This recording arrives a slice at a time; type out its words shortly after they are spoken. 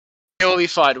will be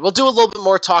fun. We'll do a little bit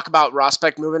more talk about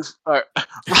prospects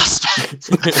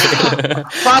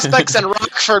and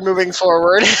Rockford moving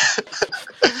forward.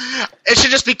 It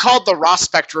should just be called the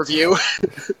Prospect Review.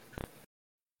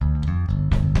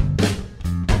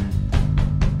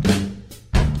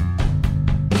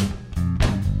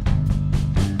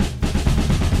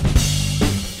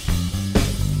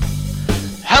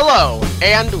 Hello,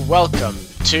 and welcome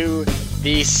to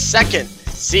the second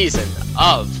season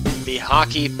of the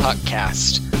Hockey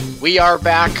Puckcast. We are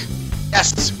back.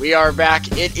 Yes, we are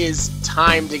back. It is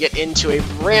time to get into a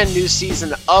brand new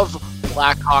season of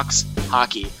Blackhawks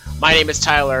hockey. My name is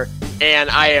Tyler,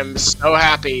 and I am so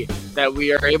happy that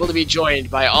we are able to be joined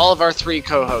by all of our three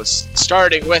co-hosts,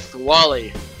 starting with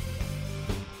Wally.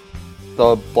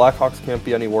 The Blackhawks can't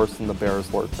be any worse than the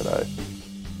Bears were today.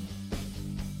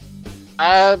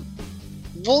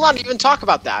 We'll not even talk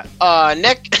about that.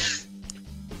 Nick?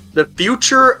 The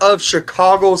future of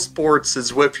Chicago sports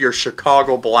is with your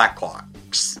Chicago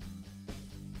Blackhawks.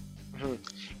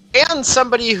 And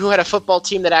somebody who had a football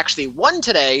team that actually won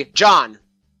today, John.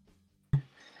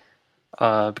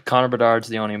 Connor Bedard's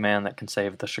the only man that can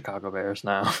save the Chicago Bears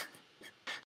now.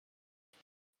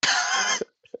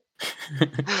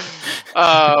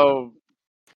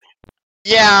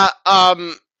 Yeah,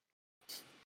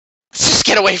 just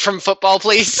get away from football,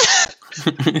 please.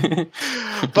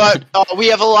 But we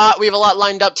have a lot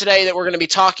lined up today that we're going to be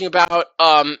talking about.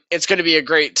 It's going to be a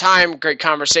great time, great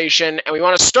conversation, and we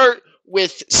want to start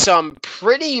with some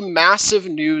pretty massive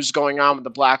news going on with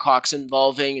the Blackhawks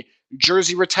involving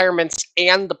jersey retirements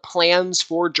and the plans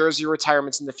for jersey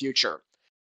retirements in the future.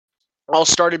 All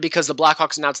started because the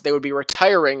Blackhawks announced they would be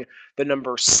retiring the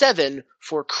number 7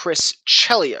 for Chris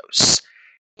Chelios.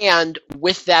 And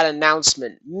with that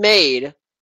announcement made,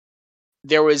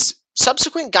 there was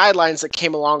subsequent guidelines that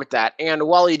came along with that. And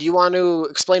Wally, do you want to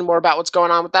explain more about what's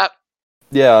going on with that?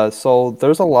 Yeah, so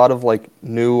there's a lot of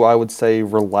new, I would say,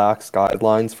 relaxed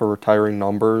guidelines for retiring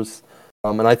numbers.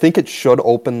 And I think it should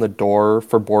open the door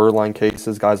for borderline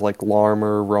cases, guys like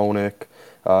Larmer, Roenick,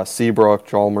 Seabrook,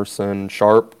 Hjalmarsson,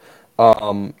 Sharp.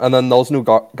 And then those new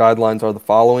guidelines are the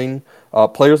following.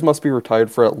 Players must be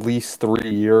retired for at least 3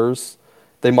 years.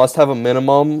 They must have a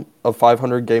minimum of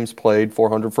 500 games played,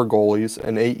 400 for goalies,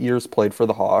 and 8 years played for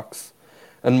the Hawks,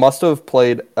 and must have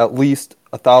played at least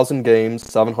 1,000 games,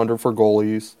 700 for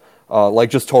goalies,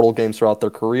 just total games throughout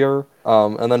their career.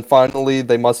 And then finally,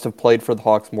 they must have played for the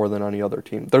Hawks more than any other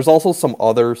team. There's also some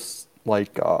other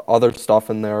stuff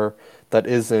in there that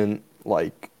isn't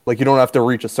like you don't have to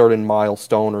reach a certain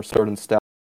milestone or certain stat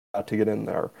to get in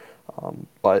there.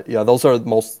 But yeah, those are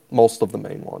most of the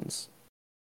main ones.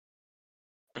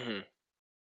 Mm-hmm.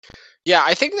 Yeah,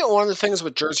 I think that one of the things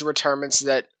with jersey retirements is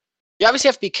that you obviously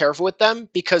have to be careful with them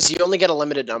because you only get a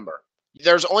limited number.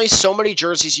 There's only so many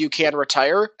jerseys you can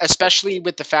retire, especially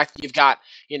with the fact that you've got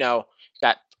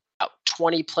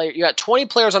 20 players. You got 20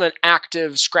 players on an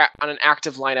active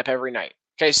lineup every night.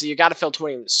 Okay, so you got to fill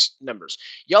 20 of these numbers.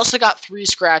 You also got 3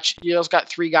 scratch. You also got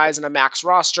 3 guys in a max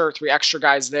roster, 3 extra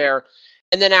guys there.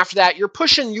 And then after that, you're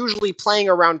pushing usually playing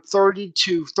around 30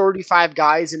 to 35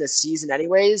 guys in a season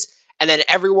anyways. And then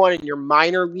everyone in your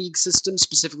minor league system,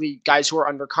 specifically guys who are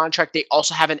under contract, they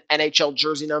also have an NHL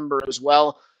jersey number as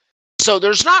well. So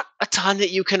there's not a ton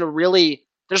that you can really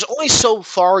 – there's only so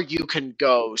far you can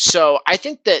go. So I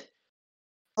think that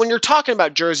when you're talking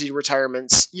about jersey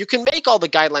retirements, you can make all the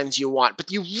guidelines you want, but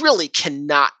you really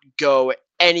cannot go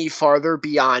any farther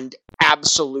beyond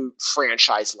absolute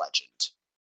franchise legend.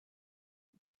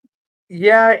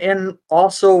 Yeah, and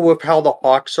also with how the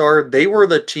Hawks are, they were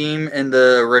the team in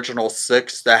the original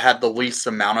 6 that had the least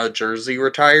amount of jersey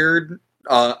retired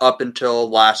up until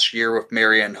last year with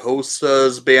Marian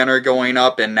Hossa's banner going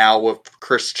up, and now with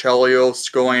Chris Chelios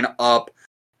going up.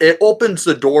 It opens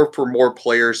the door for more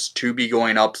players to be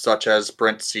going up, such as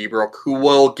Brent Seabrook, who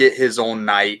will get his own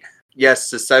night. Yes,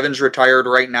 the 7's retired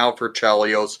right now for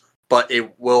Chelios, but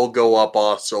it will go up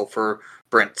also for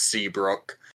Brent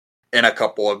Seabrook in a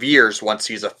couple of years once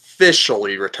he's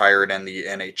officially retired in the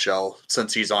NHL.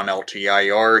 Since he's on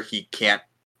LTIR, he can't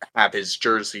have his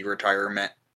jersey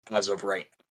retirement as of right.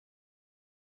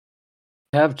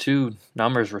 I have 2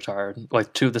 numbers retired,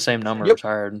 2 of the same number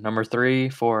retired. Number 3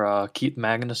 for Keith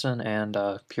Magnuson and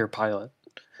Pierre Pilot.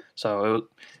 So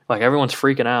everyone's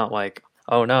freaking out,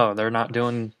 oh no, they're not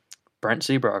doing Brent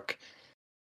Seabrook,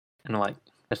 and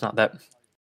it's not that.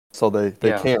 So they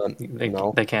can't.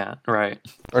 They can't, right?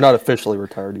 Or not officially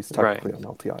retired. He's technically on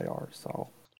LTIR. So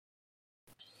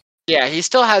yeah, he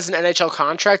still has an NHL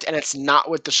contract, and it's not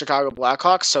with the Chicago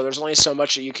Blackhawks. So there's only so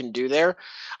much that you can do there.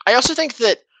 I also think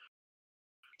that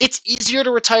it's easier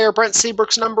to retire Brent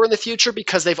Seabrook's number in the future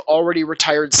because they've already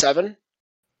retired 7.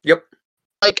 Yep.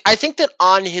 Like, I think that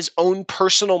on his own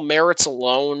personal merits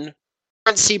alone,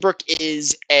 Brent Seabrook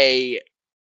is a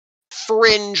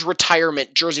fringe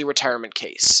jersey retirement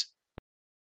case.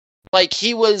 Like,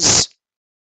 he was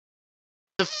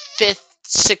the 5th,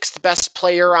 6th best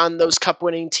player on those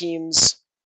cup-winning teams.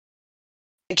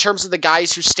 In terms of the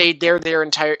guys who stayed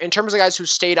in terms of the guys who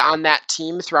stayed on that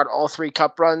team throughout all 3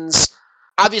 cup runs,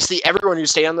 obviously everyone who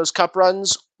stayed on those cup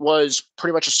runs was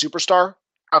pretty much a superstar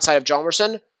outside of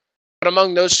Hjalmarsson. But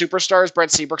among those superstars,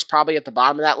 Brent Seabrook's probably at the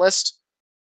bottom of that list.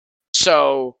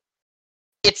 So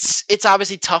it's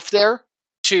obviously tough there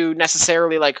to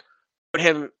necessarily like put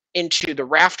him into the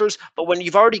rafters. But when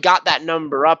you've already got that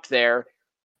number up there,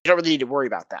 you don't really need to worry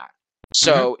about that.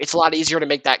 So it's a lot easier to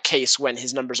make that case when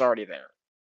his number's already there.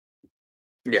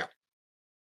 Yeah.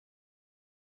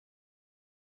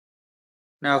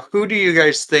 Now, who do you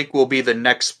guys think will be the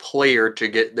next player to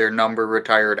get their number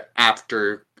retired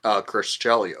after Chris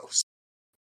Chelios?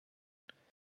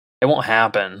 It won't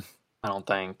happen, I don't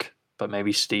think. But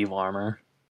maybe Steve Larmer.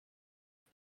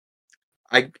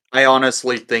 I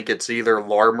honestly think it's either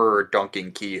Larmer or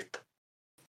Duncan Keith.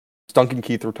 Duncan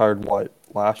Keith retired what?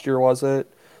 Last year, was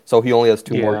it? So he only has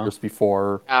 2 more years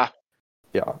before. Yeah.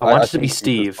 I want it to be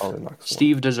Steve.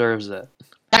 Steve deserves it.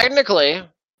 Technically,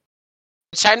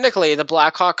 the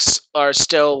Blackhawks are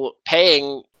still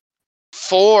paying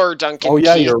for Duncan Keith. Oh,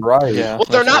 yeah, you're right. Yeah, well,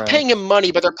 they're not paying him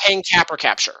money, but they're paying cap or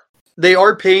capture. They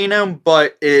are paying him,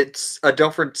 but it's a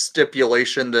different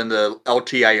stipulation than the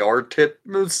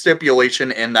LTIR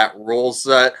stipulation in that rule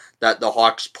set that the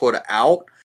Hawks put out.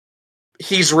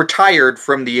 He's retired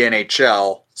from the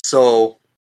NHL, so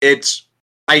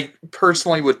I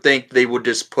personally would think they would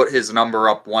just put his number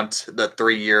up once the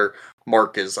 3-year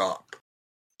mark is up.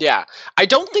 Yeah. I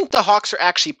don't think the Hawks are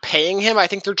actually paying him. I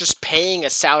think they're just paying a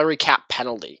salary cap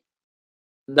penalty.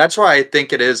 That's why I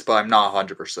think it is, but I'm not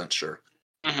 100% sure.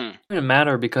 Mm-hmm. It doesn't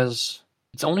matter because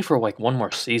it's only for like 1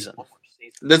 more season.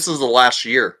 This is the last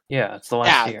year. Yeah, it's the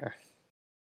last year.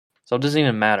 So it doesn't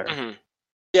even matter. Mm-hmm.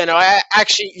 Yeah, no,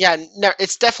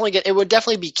 it would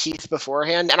definitely be Keith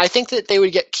beforehand, and I think that they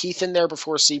would get Keith in there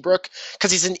before Seabrook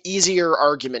because he's an easier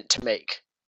argument to make.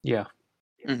 Yeah.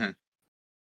 Mm-hmm.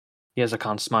 He has a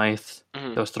Conn Smythe,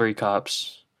 those 3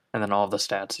 cups, and then all of the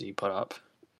stats that he put up.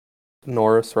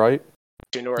 Norris, right?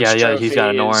 2 Norris yeah, he's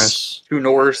got a Norris. 2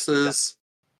 Norrises.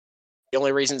 The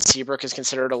only reason Seabrook is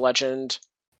considered a legend.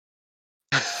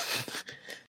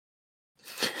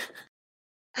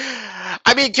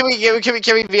 I mean, can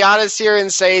we be honest here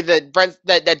and say that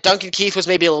that Duncan Keith was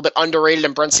maybe a little bit underrated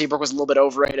and Brent Seabrook was a little bit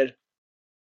overrated?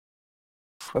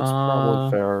 That's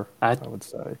probably fair, I would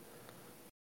say.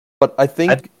 But I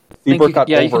think Seabrook got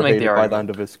overrated by the end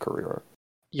of his career.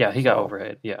 Yeah, he got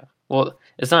overrated, yeah. Well,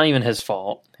 it's not even his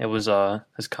fault. It was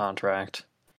his contract.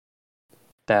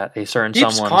 That a certain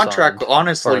Keith's someone contract signed,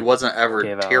 honestly wasn't ever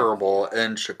terrible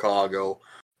in Chicago.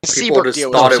 People Seabrook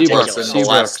just thought it was in the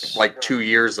Seabrook's last 2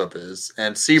 years of his.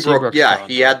 And Seabrook,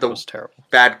 he had the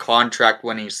bad contract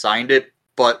when he signed it,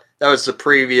 but that was the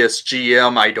previous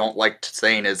GM. I don't like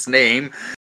saying his name.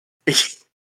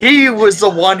 He was the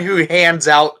one who hands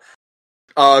out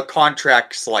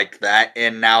contracts like that,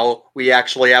 and now we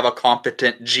actually have a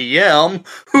competent GM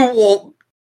who will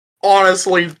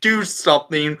honestly do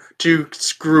something to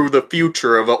screw the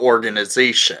future of an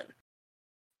organization.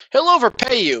 He'll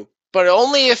overpay you, but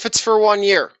only if it's for 1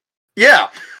 year. Yeah.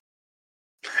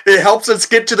 It helps us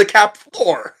get to the cap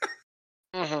floor.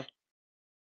 Mm-hmm.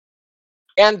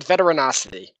 And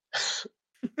veteranosity.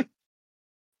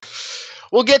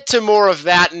 We'll get to more of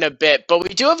that in a bit, but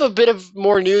we do have a bit of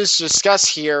more news to discuss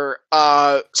here.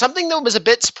 Something that was a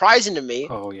bit surprising to me.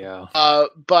 Oh, yeah.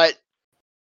 But,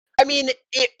 I mean,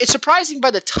 it's surprising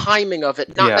by the timing of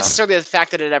it, not necessarily the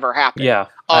fact that it ever happened. Yeah,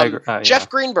 I agree. Jeff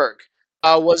Greenberg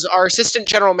was our assistant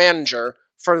general manager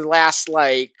for the last,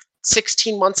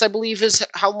 16 months, I believe is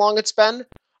how long it's been.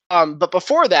 But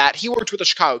before that, he worked with the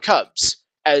Chicago Cubs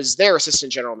as their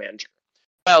assistant general manager.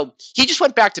 Well, he just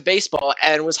went back to baseball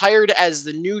and was hired as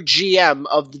the new GM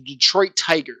of the Detroit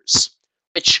Tigers,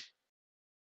 which,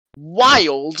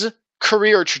 wild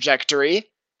career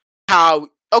trajectory. How,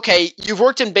 okay, you've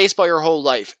worked in baseball your whole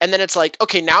life, and then it's like,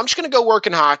 okay, now I'm just going to go work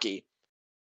in hockey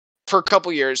for a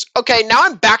couple years. Okay, now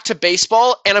I'm back to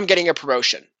baseball, and I'm getting a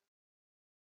promotion.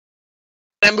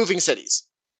 And I'm moving cities.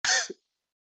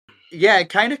 Yeah, it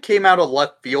kind of came out of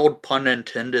left field, pun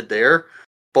intended there,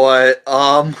 but,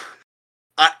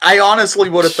 I honestly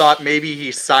would have thought maybe he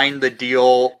would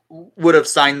have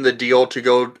signed the deal to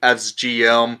go as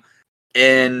GM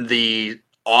in the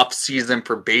off season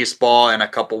for baseball and a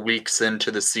couple weeks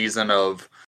into the season of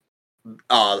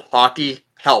hockey.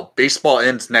 Hell, baseball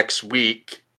ends next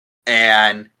week,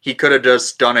 and he could have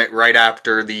just done it right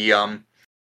after the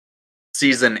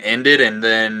season ended, and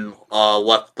then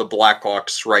left the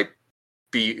Blackhawks right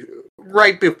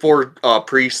before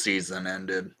preseason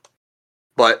ended.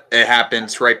 But it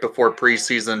happens right before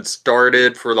preseason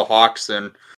started for the Hawks,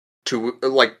 and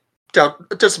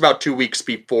just about 2 weeks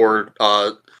before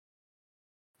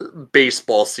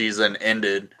baseball season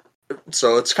ended.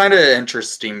 So it's kind of an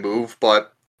interesting move,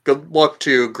 but good luck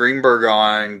to Greenberg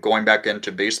on going back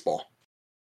into baseball.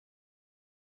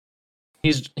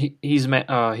 He's the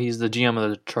GM of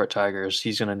the Detroit Tigers.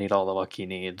 He's going to need all the luck he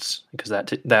needs because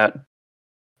that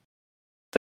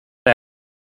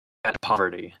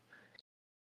poverty.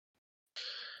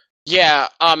 Yeah,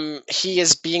 he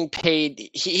is being paid.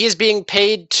 He is being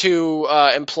paid to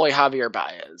employ Javier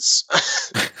Baez.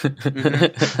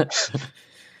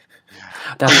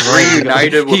 That's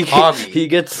reunited with Javi. He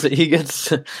gets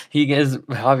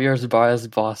Javier's Baez's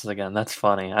boss again. That's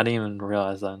funny. I didn't even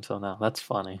realize that until now. That's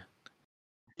funny.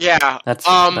 Yeah. That's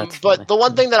but funny. the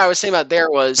one thing that I was saying about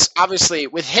there was obviously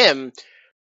with him,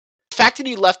 the fact that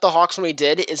he left the Hawks when he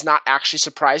did is not actually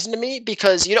surprising to me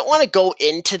because you don't want to go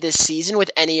into this season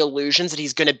with any illusions that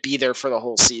he's going to be there for the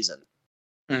whole season.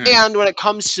 Mm-hmm. And when it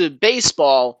comes to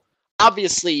baseball,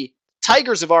 obviously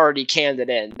Tigers have already canned it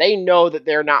in. They know that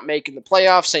they're not making the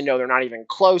playoffs. They know they're not even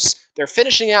close. They're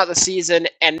finishing out the season,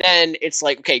 and then it's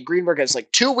like, okay, Greenberg has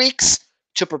like 2 weeks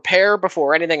to prepare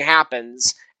before anything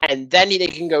happens, and then they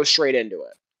can go straight into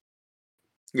it.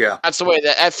 Yeah. That's the way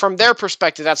that, from their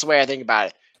perspective, that's the way I think about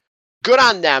it. Good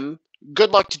on them. Good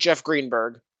luck to Jeff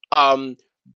Greenberg.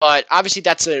 But obviously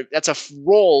that's a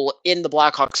role in the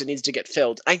Blackhawks that needs to get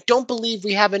filled. I don't believe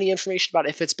we have any information about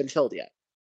if it's been filled yet.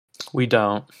 We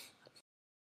don't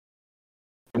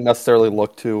necessarily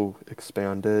look to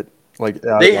expand it. Like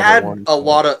they had a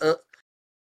lot of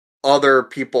other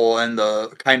people in the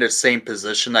kind of same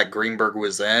position that Greenberg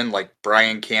was in, like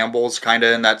Brian Campbell's kind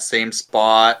of in that same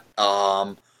spot.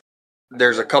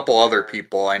 There's a couple other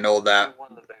people I know that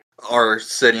are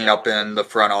sitting up in the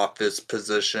front office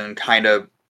position, kind of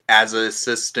as an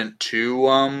assistant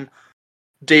to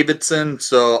Davidson.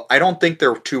 So I don't think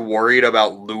they're too worried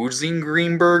about losing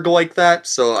Greenberg like that.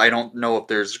 So I don't know if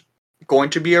there's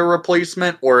going to be a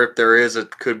replacement, or if there is,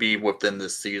 it could be within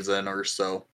this season or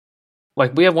so.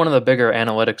 Like, we have one of the bigger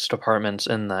analytics departments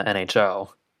in the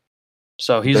NHL,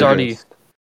 so he's already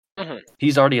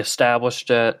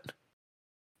established it.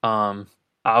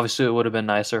 Obviously, it would have been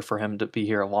nicer for him to be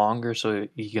here longer so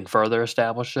he can further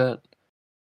establish it.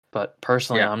 But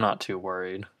personally, I'm not too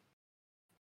worried.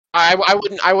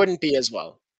 I wouldn't be as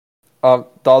well. The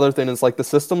other thing is, like, the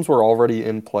systems were already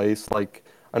in place. Like,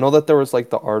 I know that there was, like,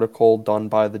 the article done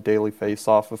by the Daily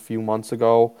Faceoff a few months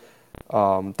ago.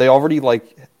 They already,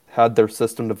 like, had their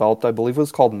system developed. I believe it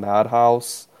was called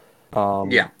Madhouse.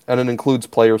 And it includes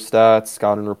player stats,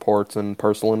 scouting reports, and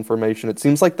personal information. It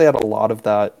seems like they had a lot of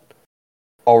that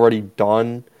already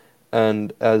done.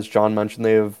 And as John mentioned,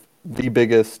 they have the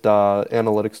biggest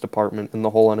analytics department in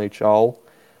the whole NHL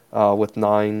with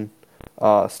 9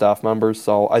 staff members.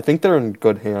 So I think they're in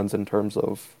good hands in terms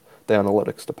of the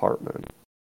analytics department.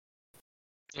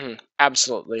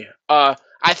 Absolutely. I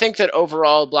think that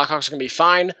overall Blackhawks are going to be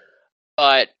fine,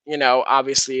 but, you know,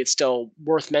 obviously it's still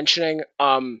worth mentioning.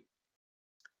 I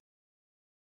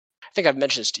think I've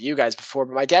mentioned this to you guys before,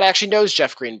 but my dad actually knows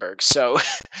Jeff Greenberg, so...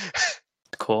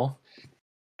 Cool.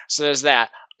 So there's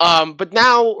that. But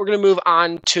now we're going to move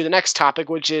on to the next topic,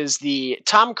 which is the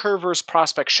Tom Kurvers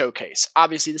Prospect Showcase.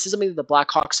 Obviously, this is something that the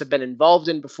Blackhawks have been involved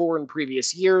in before in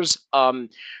previous years,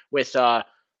 with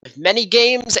many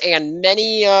games and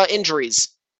many injuries.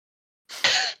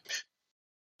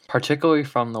 Particularly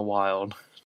from the Wild.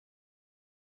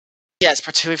 Yes,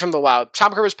 particularly from the Wild.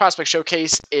 Tom Kurvers Prospect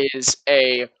Showcase is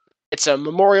a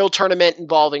memorial tournament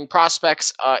involving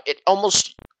prospects. It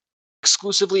almost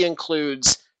exclusively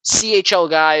includes CHL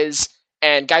guys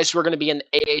and guys who are going to be in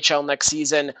the AHL next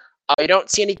season. You don't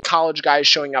see any college guys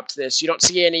showing up to this. You don't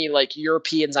see any like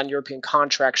Europeans on European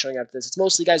contracts showing up to this. It's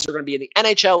mostly guys who are going to be in the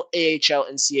NHL, AHL,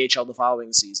 and CHL the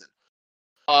following season.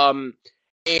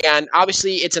 And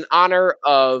obviously, it's in honor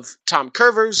of Tom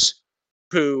Kurvers,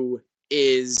 who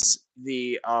is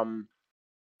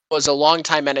was a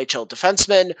longtime NHL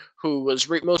defenseman who was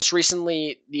most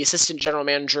recently the assistant general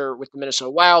manager with the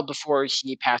Minnesota Wild before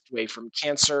he passed away from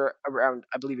cancer around,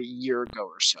 I believe, a year ago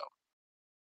or so.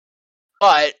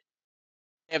 But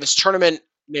they have this tournament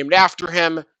named after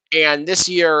him, and this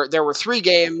year there were 3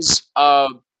 games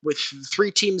with 3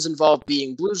 teams involved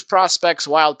being Blues prospects,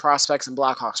 Wild prospects, and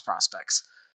Blackhawks prospects.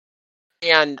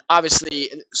 And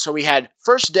obviously, so we had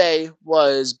first day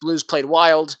was Blues played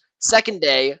Wild. Second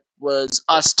day was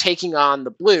us taking on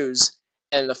the Blues.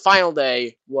 And the final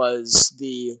day was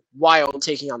the Wild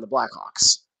taking on the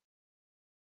Blackhawks.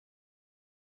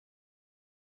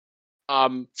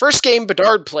 First game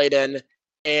Bedard played in,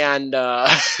 and well,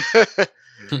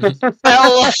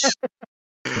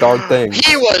 Darn thing.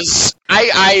 he was.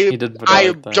 He did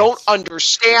I Bedard don't things.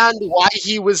 understand why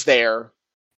he was there.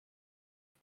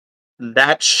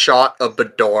 That shot of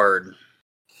Bedard.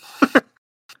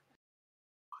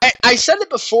 I said it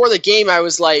before the game. I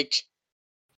was like,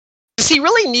 does he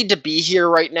really need to be here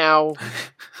right now?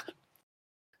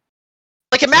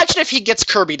 Like, imagine if he gets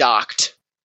Kirby docked.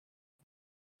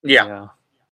 Yeah.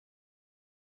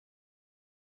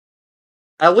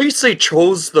 At least they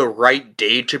chose the right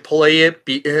day to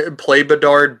play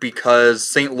Bedard, because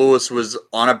St. Louis was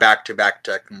on a back-to-back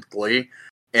technically,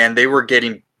 and they were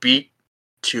getting beat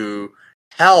to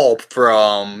hell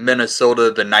from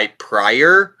Minnesota the night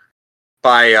prior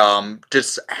by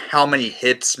just how many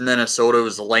hits Minnesota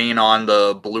was laying on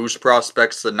the Blues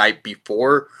prospects the night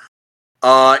before.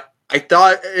 I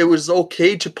thought it was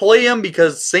okay to play him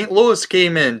because St. Louis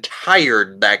came in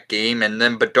tired that game, and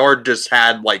then Bedard just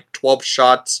had like 12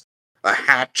 shots, a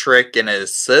hat trick, and an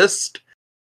assist.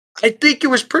 I think it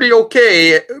was pretty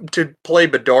okay to play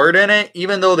Bedard in it,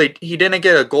 even though he didn't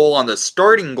get a goal on the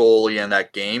starting goalie in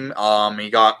that game. He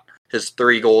got his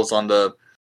 3 goals on the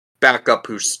backup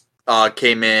who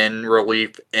came in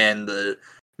relief in the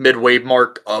midway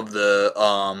mark of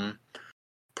the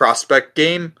prospect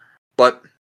game, but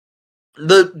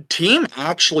the team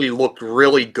actually looked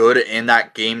really good in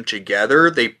that game together.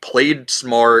 They played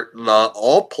smart.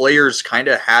 All players kind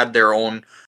of had their own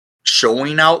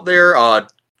showing out there.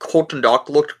 Colton Dach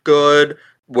looked good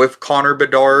with Connor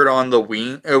Bedard on the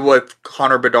wing, with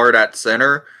Connor Bedard at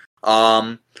center.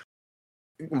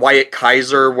 Wyatt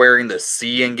Kaiser wearing the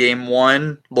C in Game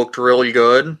 1 looked really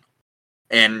good.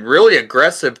 And really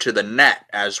aggressive to the net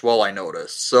as well, I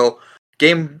noticed. So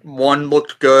Game 1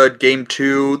 looked good. Game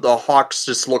 2, the Hawks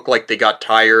just looked like they got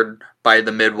tired by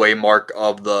the midway mark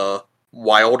of the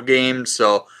Wild game,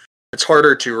 so it's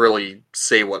harder to really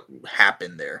say what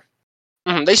happened there.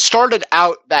 They started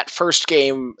out that first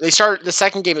game. The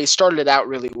second game. They started it out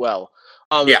really well.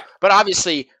 Yeah. But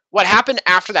obviously, what happened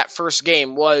after that first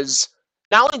game was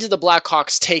not only did the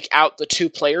Blackhawks take out the 2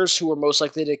 players who were most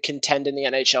likely to contend in the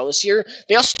NHL this year,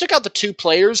 they also took out the 2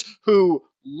 players who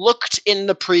looked in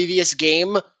the previous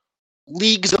game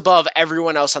leagues above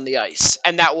everyone else on the ice,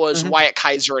 and that was Wyatt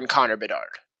Kaiser and Connor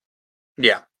Bedard.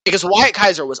 Yeah. Because Wyatt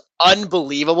Kaiser was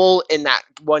unbelievable in that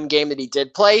one game that he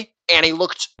did play, and he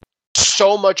looked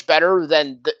so much better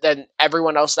than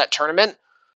everyone else that tournament.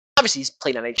 Obviously, he's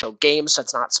played NHL games, so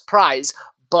that's not a surprise,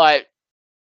 but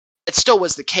it still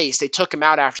was the case. They took him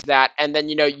out after that, and then,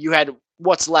 you had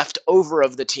what's left over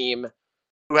of the team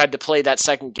who had to play that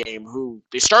second game, who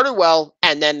they started well,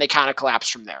 and then they kind of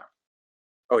collapsed from there.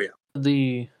 Oh, yeah.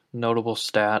 The notable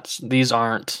stats, these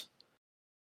aren't,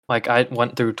 like, I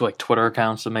went through to, Twitter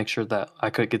accounts to make sure that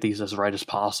I could get these as right as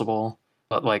possible,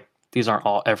 but, these aren't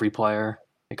every player,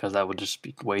 because that would just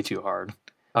be way too hard.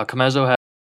 Comezzo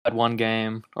had 1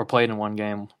 game, or played in 1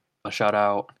 game, a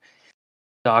shutout.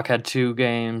 Dach had 2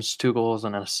 games, 2 goals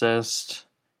and an assist,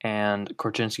 and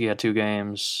Korchinski had 2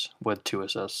 games with 2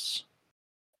 assists.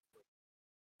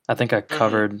 I think I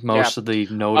covered most of the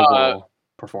notable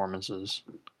performances.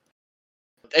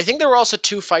 I think there were also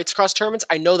 2 fights across tournaments.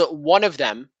 I know that one of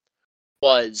them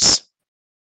was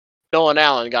Nolan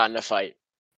Allen got in a fight.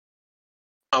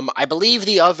 I believe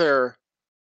the other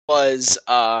was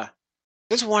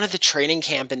there's one of the training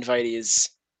camp invitees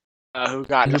who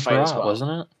got in a fight as well.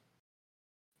 Wasn't it?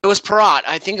 It was Parat.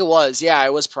 I think it was. Yeah,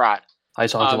 it was Parat.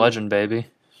 Ice Hog's legend, baby.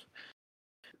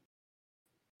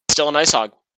 Still an Ice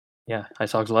Hog. Yeah,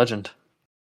 Ice Hog's legend.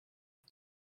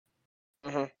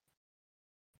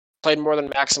 Played more than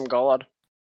Maxim Golod.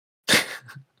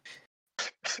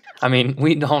 I mean,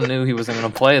 we all knew he wasn't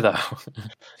going to play, though.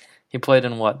 He played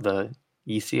in what, the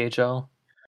ECHL?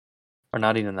 Or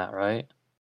not even that, right?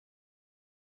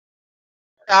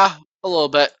 Yeah, a little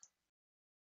bit.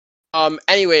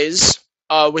 Anyways,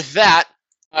 with that,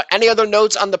 any other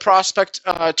notes on the prospect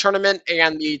tournament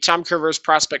and the Tom Curver's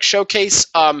prospect showcase?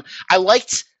 I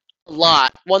liked a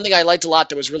lot. One thing I liked a lot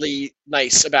that was really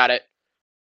nice about it,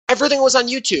 everything was on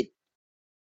YouTube.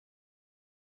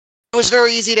 It was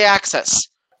very easy to access.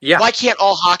 Yeah. Why can't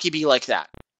all hockey be like that?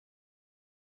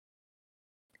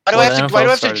 Why do I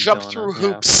have to jump through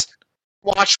hoops,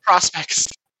 watch prospects?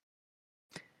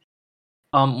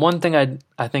 One thing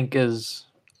I think is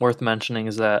worth mentioning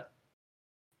is that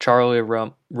Charlie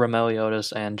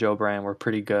Romeliotis and Joe Brand were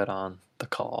pretty good on the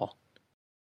call.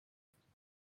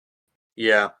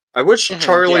 Yeah. I wish Mhm,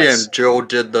 Charlie yes. and Joe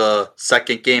did the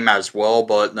second game as well,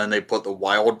 but then they put the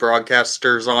Wild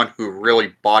broadcasters on who really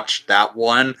botched that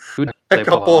one Who a they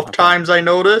pull couple out? of times, I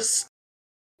noticed.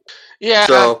 Yeah,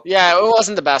 So- yeah, it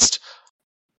wasn't the best.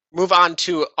 Move on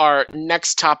to our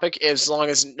next topic, as long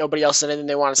as nobody else has anything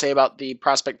they want to say about the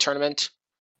prospect tournament.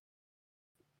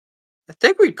 I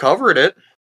think we covered it.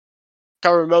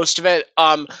 Cover most of it.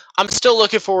 I'm still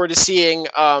looking forward to seeing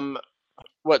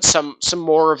what some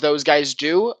more of those guys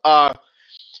do. I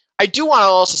do want to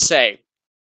also say,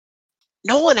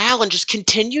 Nolan Allen just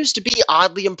continues to be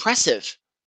oddly impressive.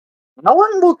 No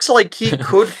one looks like he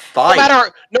could fight.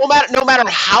 No matter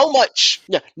how much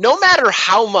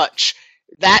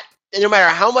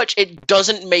it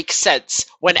doesn't make sense.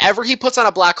 Whenever he puts on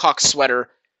a Blackhawks sweater,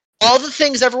 all the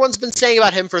things everyone's been saying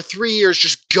about him for 3 years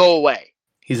just go away.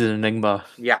 He's an enigma.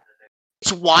 Yeah.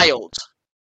 It's wild.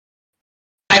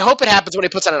 I hope it happens when he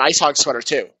puts on an Ice Hog sweater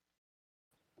too.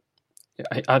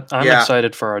 I'm Yeah.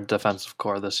 excited for our defensive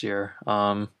core this year.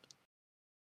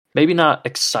 Maybe not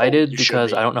excited You should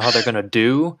because be. I don't know how they're going to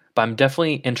do, but I'm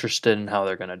definitely interested in how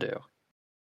they're going to do.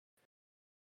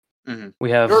 Mhm.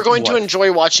 We have. You're going to what?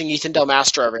 enjoy watching Ethan Del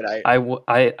Mastro every night.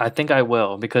 I think I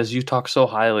will, because you talk so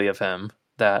highly of him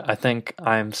that I think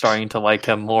I'm starting to like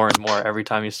him more and more every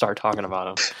time you start talking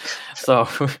about him. So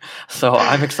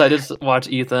I'm excited to watch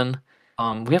Ethan.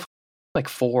 We have like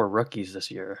 4 rookies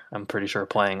this year, I'm pretty sure,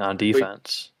 playing on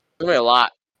defense. Really a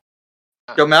lot.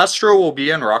 Demastro will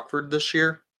be in Rockford this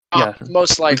year. Yeah.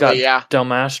 Most We got likely, yeah. Del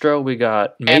Mastro, we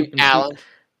got And Allen.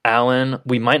 Allen.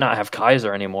 We might not have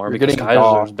Kaiser anymore You're because getting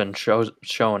Kaiser's Doc. been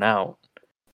shown out.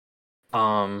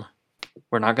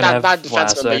 We're not gonna Not have defenseman, but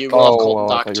Vlasic. you will have Colton I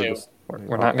Dock thought you were too. just-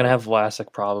 We're not gonna have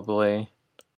Vlasic probably.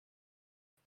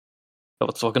 So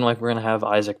it's looking like we're gonna have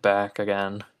Isaac back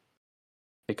again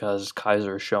because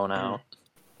Kaiser's shown out.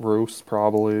 Roos,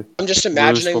 probably. I'm just will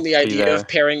imagining the be idea there. of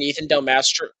pairing Ethan Del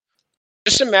Mastro.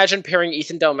 Just imagine pairing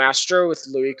Ethan Del Mastro with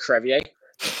Louis Crevier.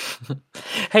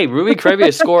 Hey, Ruby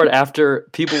Crevier scored after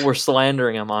people were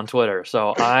slandering him on Twitter.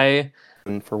 So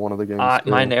And for one of the games. my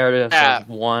too. narratives Yeah. have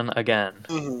won again.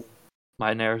 Mm-hmm.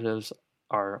 My narratives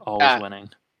are always Yeah.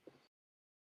 winning.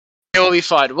 It will be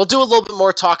fun. We'll do a little bit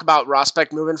more talk about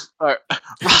Prospect moving,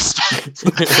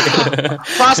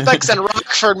 prospects and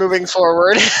Rockford moving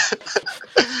forward.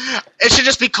 It should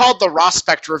just be called the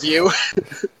Prospect Review.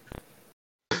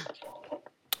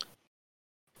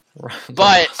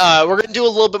 But we're going to do a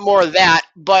little bit more of that.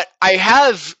 But I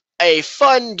have a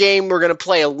fun game we're going to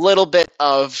play a little bit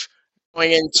of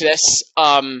going into this.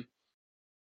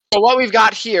 So what we've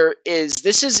got here is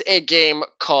this is a game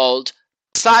called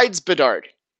Besides Bedard.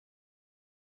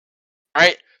 All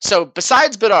right. So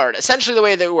besides Bedard, essentially the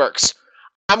way that it works,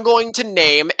 I'm going to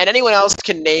name, and anyone else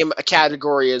can name a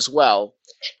category as well.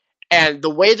 And the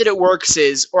way that it works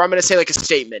is, or I'm going to say like a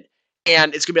statement,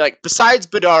 and it's going to be like, besides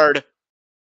Bedard,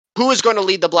 who is going to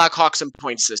lead the Blackhawks in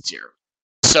points this year?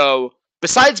 So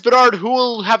besides Bedard, who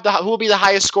will be the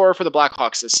highest scorer for the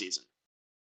Blackhawks this season?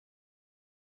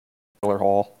 Taylor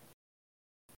Hall.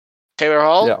 Taylor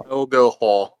Hall. Yeah. I'll go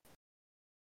Hall.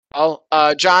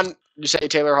 John, you say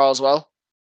Taylor Hall as well?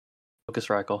 Lucas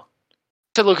Reichel.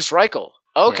 To Lucas Reichel.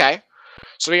 Okay.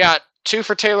 So we got 2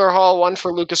 for Taylor Hall, 1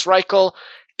 for Lucas Reichel,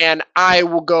 and I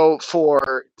will go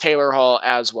for Taylor Hall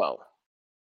as well.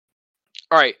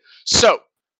 All right. So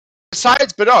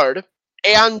besides Bedard,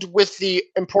 and with the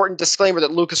important disclaimer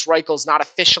that Lucas Reichel is not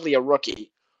officially a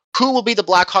rookie, who will be the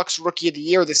Blackhawks Rookie of the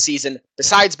Year this season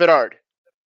besides Bedard?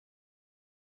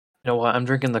 You know what? I'm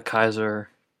drinking the Kaiser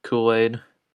Kool-Aid.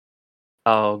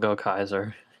 I'll go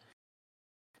Kaiser.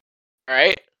 All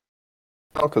right.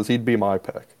 Oh, because he'd be my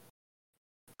pick.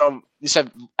 You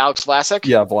said Alex Vlasic?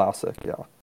 Yeah, Vlasic, yeah.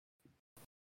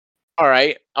 All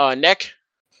right. Nick?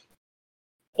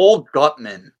 Cole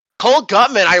Gutman. Cole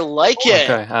Gutman. I like it.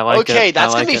 Okay, I like it. Okay,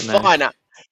 that's I like gonna be it, Nick. fun.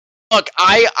 Look,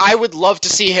 I would love to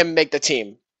see him make the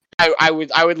team. I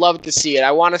would love to see it.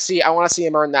 I want to see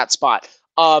him earn that spot.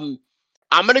 I'm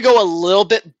gonna go a little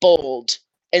bit bold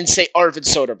and say Arvid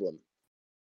Soderblom.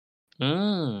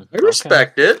 I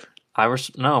respect it. I We're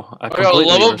completely a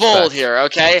little respect. bold here,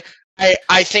 okay?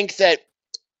 I think that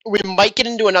we might get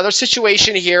into another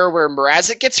situation here where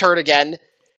Mrazek gets hurt again,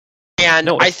 and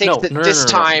No, I think this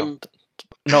time,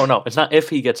 No, it's not if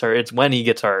he gets hurt. It's when he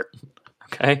gets hurt.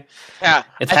 Okay, yeah,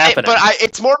 it's happening.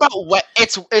 It's more about when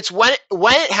it's when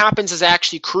it happens is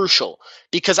actually crucial,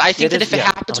 because I think that if it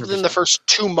happens within the 100%. first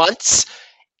 2 months,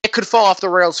 it could fall off the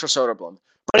rails for Soderblom.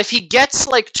 But if he gets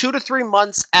like 2 to 3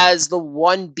 months as the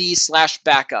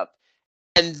 1B/backup,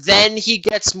 and then he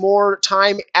gets more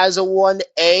time as a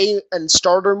 1A and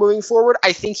starter moving forward,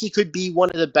 I think he could be one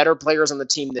of the better players on the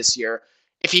team this year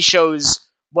if he shows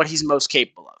what he's most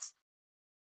capable of.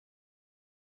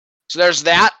 So there's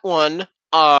that one.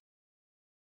 Here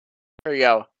we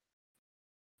go.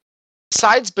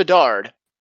 Besides Bedard,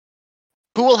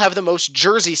 who will have the most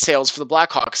jersey sales for the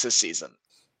Blackhawks this season?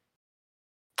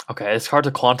 Okay, it's hard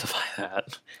to quantify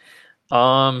that.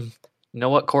 You know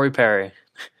what? Corey Perry.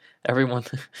 Everyone.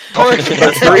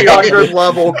 The 300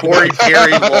 level Corey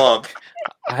Perry love.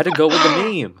 I had to go with the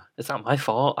meme. It's not my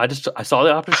fault. I saw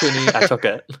the opportunity. I took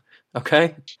it.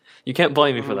 Okay? You can't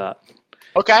blame me for that.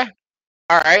 Okay.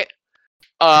 All right.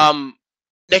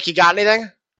 Nick, you got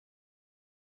anything?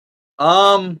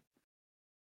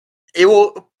 It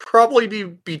will probably be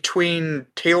between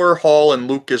Taylor Hall and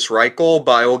Lucas Reichel,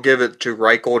 but I will give it to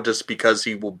Reichel just because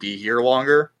he will be here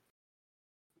longer.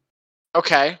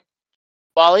 Okay.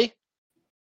 Wally?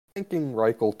 Thinking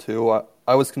Reichel too.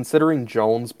 I was considering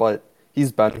Jones, but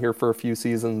he's been here for a few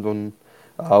seasons, and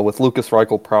with Lucas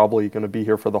Reichel probably going to be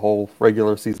here for the whole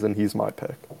regular season, he's my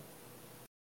pick.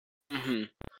 Mm-hmm.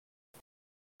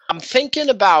 I'm thinking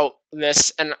about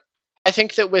this, and I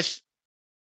think that with...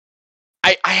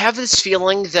 I have this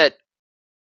feeling that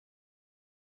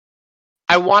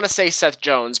I want to say Seth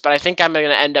Jones, but I think I'm going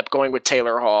to end up going with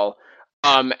Taylor Hall.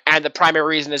 And the primary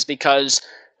reason is because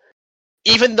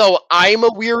even though I'm a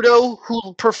weirdo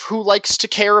who likes to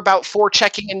care about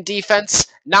forechecking and defense,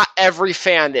 not every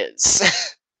fan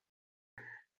is.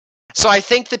 So I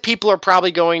think that people are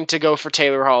probably going to go for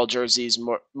Taylor Hall jerseys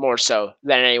more so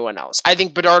than anyone else. I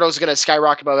think Bedard's going to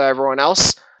skyrocket above everyone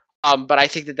else, but I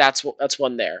think that's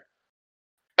one there.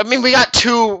 I mean, we got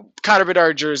two Connor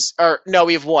Bedard jerseys. Or no,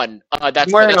 we have one. That's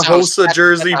I'm wearing a Hossa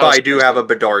jersey, but I do have a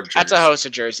Bedard jersey. That's a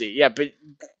Hossa jersey. Yeah, but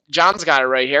John's got it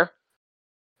right here.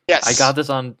 Yes, I got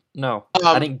this on. No,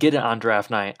 I didn't get it on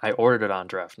draft night. I ordered it on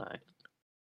draft night.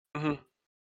 Mm-hmm.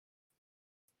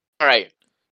 All right.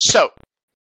 So,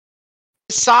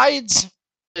 besides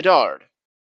Bedard,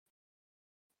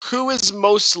 who is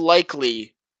most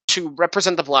likely to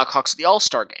represent the Blackhawks at the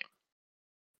All-Star game?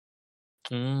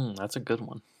 That's a good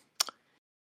one.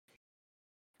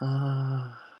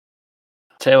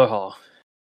 Taylor Hall.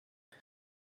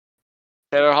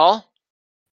 Taylor Hall?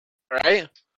 All right.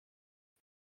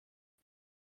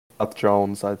 Seth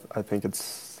Jones, I don't think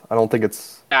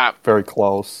it's very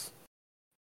close.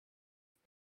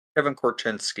 Kevin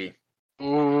Korchinski.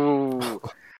 Ooh.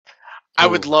 I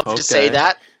would love to say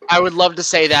that.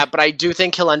 But I do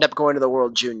think he'll end up going to the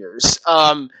World Juniors.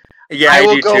 Yeah, I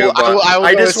do too, but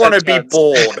I just want to be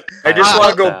bold. I just want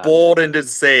to go bold and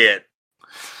just say it.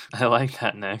 I like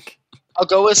that, Nick. I'll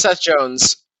go with Seth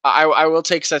Jones. I will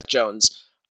take Seth Jones.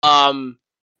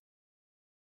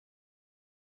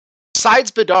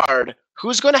 Besides Bedard,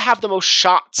 who's going to have the most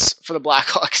shots for the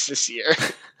Blackhawks this year?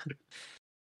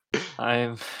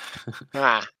 I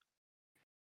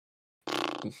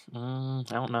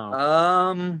don't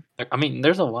know. I mean,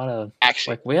 there's a lot of...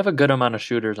 Actually, we have a good amount of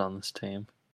shooters on this team.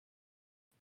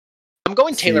 I'm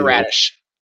going Taylor Radish.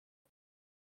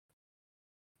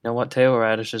 You know what? Taylor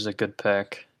Radish is a good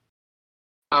pick.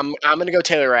 I'm going to go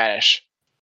Taylor Radish.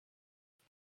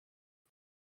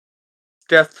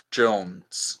 Seth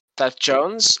Jones. Seth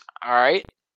Jones? All right.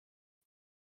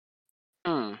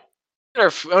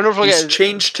 He's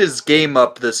changed his game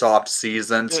up this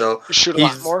offseason, so shoot a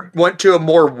lot more. Went to a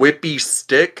more whippy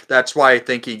stick. That's why I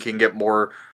think he can get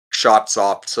more shots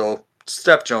off. So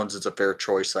Seth Jones is a fair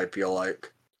choice, I feel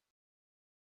like.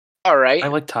 All right. I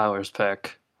like Tyler's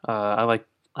pick. I like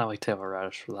Taylor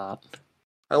Radish for that.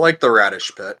 I like the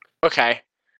Radish pick. Okay.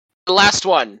 The last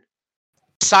one.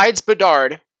 Besides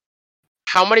Bedard,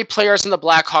 how many players in the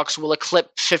Blackhawks will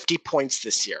eclipse 50 points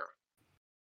this year?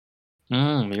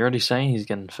 You're already saying he's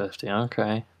getting 50.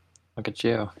 Okay. Look at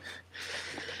you.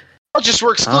 Well, just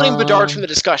we're excluding Bedard from the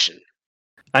discussion.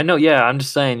 I know, yeah. I'm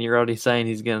just saying you're already saying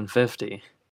he's getting 50.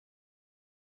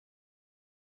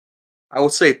 I will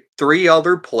say 3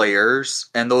 other players,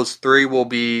 and those 3 will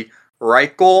be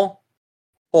Reichel,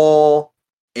 Hall,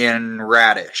 and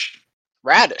Radish.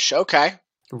 Radish, okay.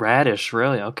 Radish,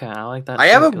 really? Okay, I like that. I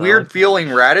have a weird feeling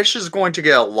Radish is going to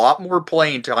get a lot more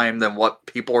playing time than what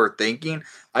people are thinking.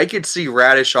 I could see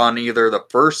Radish on either the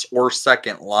first or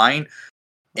second line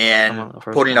and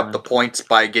putting up the points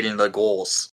by getting the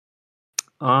goals.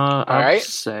 I'll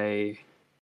say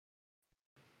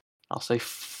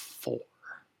 4.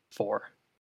 4.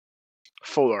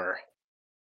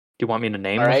 Do you want me to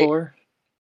name the 4?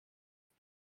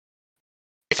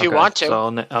 If you want to.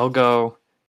 So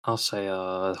I'll say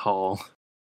Hall.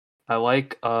 I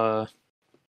like Reichel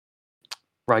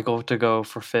Reichel to go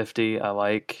for 50. I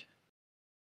like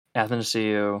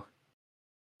Athanasiou.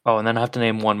 Oh, and then I have to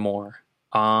name one more.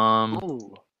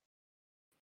 Ooh.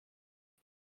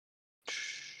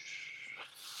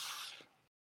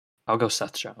 I'll go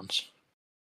Seth Jones.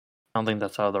 I don't think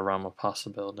that's out of the realm of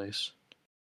possibilities.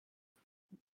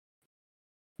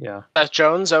 Yeah. Seth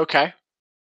Jones, okay.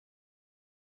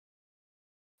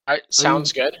 All right,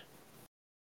 sounds good.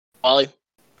 Ollie?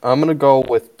 I'm going to go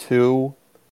with 2.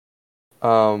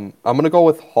 I'm going to go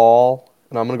with Hall,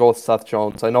 and I'm going to go with Seth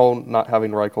Jones. I know not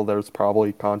having Reichel there is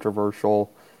probably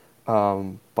controversial,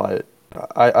 but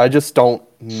I just don't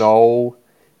know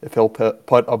if he'll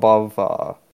put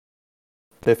above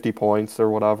 50 points or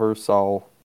whatever, so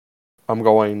I'm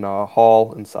going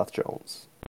Hall and Seth Jones.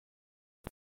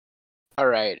 All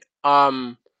right.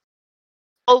 I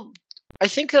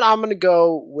think that I'm going to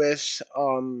go with...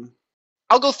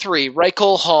 I'll go 3.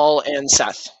 Reichel, Hall, and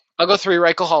Seth. I'll go 3.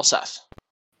 Reichel, Hall, Seth.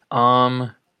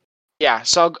 Yeah,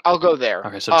 so I'll go there.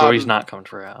 Okay, so Jody's not coming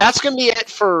for Alex. That's going to be it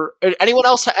for... Anyone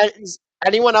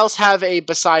else have a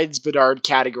besides Bedard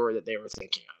category that they were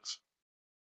thinking of?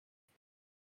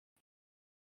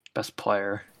 Best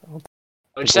player. What'd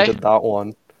I you think we say? did that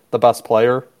one. The best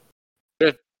player?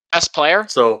 Best player?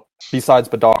 So, Besides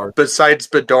Bedard. besides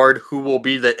Bedard, who will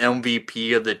be the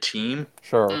MVP of the team?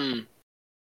 Sure.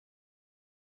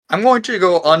 I'm going to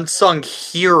go unsung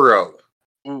hero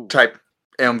Ooh. type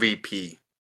MVP.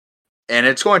 And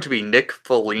it's going to be Nick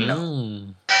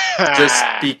Foligno. Just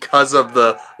because of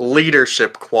the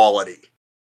leadership quality.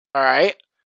 All right.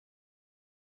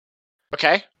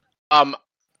 Okay.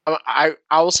 I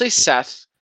will say Seth.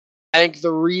 I think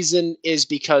the reason is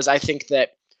because I think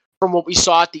that from what we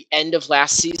saw at the end of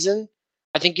last season,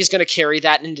 I think he's going to carry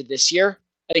that into this year.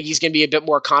 I think he's going to be a bit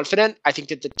more confident. I think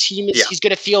that the team is, he's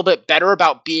going to feel a bit better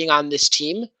about being on this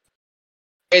team.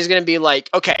 He's going to be like,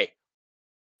 okay,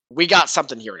 we got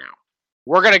something here now.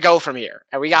 We're going to go from here,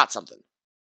 and we got something.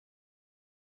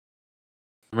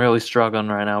 I'm really struggling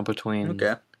right now between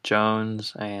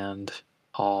Jones and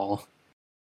Hall.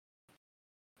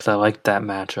 Because I like that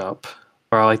matchup.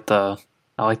 Or I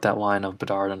like that line of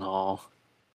Bedard and Hall.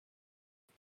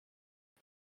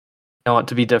 I want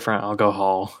to be different, I'll go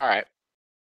Hall. All right.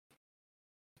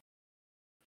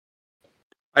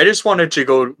 I just wanted to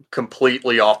go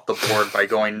completely off the board by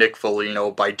going Nick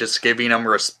Foligno, by just giving him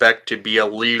respect to be a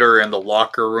leader in the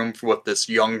locker room with this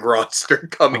young roster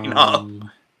coming up.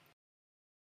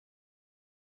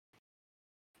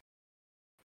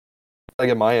 I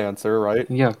get my answer, right?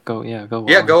 Yeah, go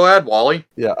Wally. Yeah, go ahead, Wally.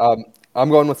 Yeah, I'm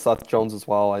going with Seth Jones as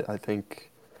well. I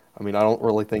don't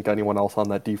really think anyone else on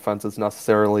that defense is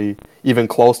necessarily even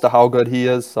close to how good he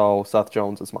is, so Seth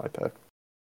Jones is my pick.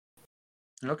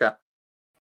 Okay.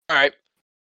 All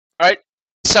right.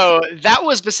 So that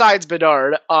was besides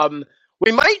Bedard.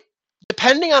 We might,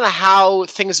 depending on how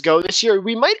things go this year,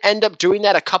 we might end up doing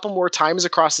that a couple more times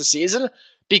across the season,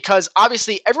 because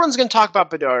obviously everyone's going to talk about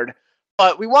Bedard,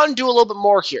 but we want to do a little bit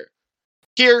more here.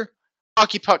 Here,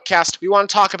 Hockey Puckcast, we want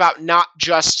to talk about not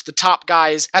just the top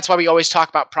guys. That's why we always talk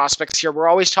about prospects here. We're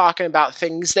always talking about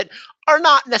things that are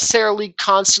not necessarily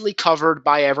constantly covered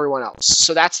by everyone else.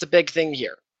 So that's the big thing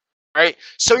here. Right?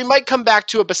 So we might come back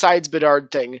to a besides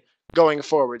Bedard thing going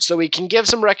forward, so we can give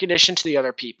some recognition to the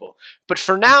other people. But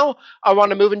for now, I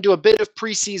want to move into a bit of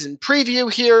preseason preview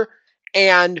here.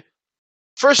 And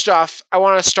first off, I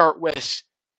want to start with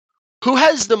who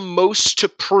has the most to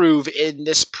prove in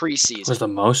this preseason? Who's the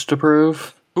most to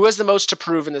prove? Who has the most to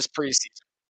prove in this preseason?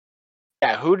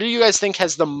 Yeah, who do you guys think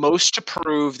has the most to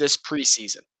prove this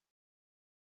preseason?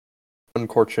 And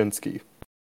Korchinski.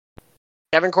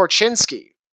 Kevin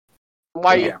Korchinski.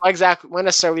 Why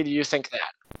necessarily do you think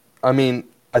that? I mean,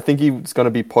 I think he's going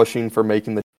to be pushing for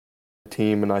making the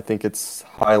team, and I think it's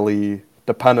highly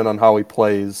dependent on how he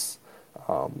plays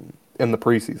in the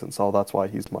preseason, so that's why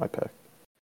he's my pick.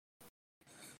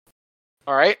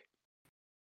 All right.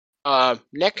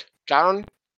 Nick, John?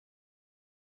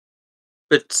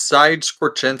 Besides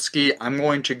Korchinski, I'm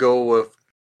going to go with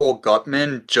Cole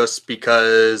Gutman just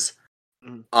because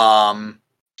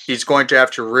he's going to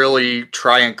have to really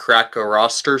try and crack a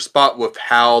roster spot with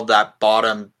how that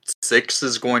bottom 6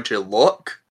 is going to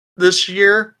look this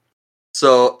year.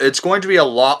 So it's going to be a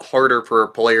lot harder for a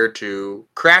player to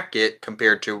crack it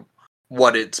compared to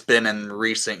what it's been in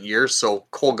recent years. So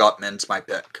Cole Gutman's my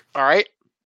pick. All right.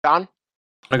 John?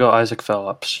 I'm going to go Isaac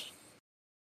Phillips.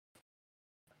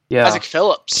 Yeah. Isaac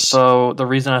Phillips. So the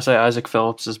reason I say Isaac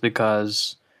Phillips is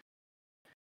because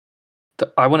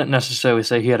I wouldn't necessarily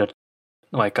say he had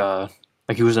like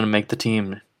he was going to make the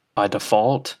team by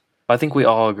default. I think we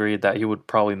all agreed that he would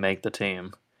probably make the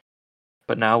team.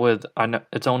 But now I know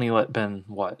it's only been,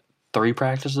 3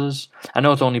 practices? I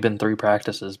know it's only been 3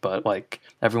 practices, but like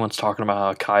everyone's talking about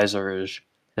how Kaiser is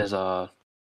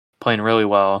playing really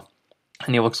well,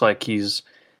 and he looks like he's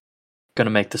going to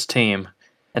make this team.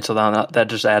 And so that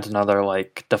just adds another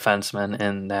like defenseman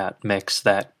in that mix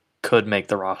that could make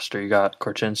the roster. You got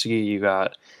Korchinski, you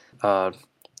got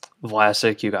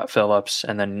Vlasic, you got Phillips,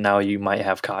 and then now you might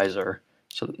have Kaiser.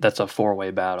 So that's a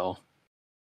 4-way battle.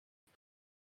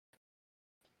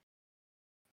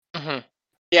 Mm-hmm.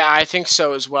 Yeah, I think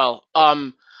so as well.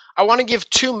 I want to give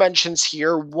 2 mentions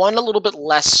here, one a little bit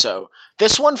less so.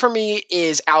 This one for me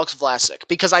is Alex Vlasic,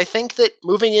 because I think that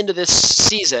moving into this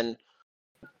season,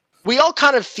 we all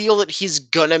kind of feel that he's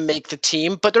gonna make the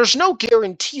team, but there's no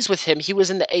guarantees with him. He was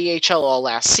in the AHL all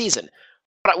last season.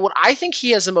 But what I think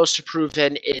he has the most to prove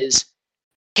in is,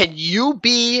 can you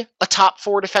be a top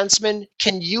 4 defenseman?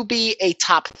 Can you be a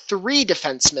top 3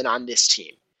 defenseman on this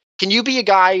team? Can you be a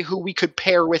guy who we could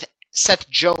pair with Seth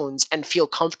Jones and feel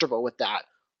comfortable with that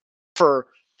for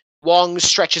long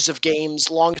stretches of games,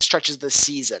 long stretches of the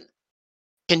season?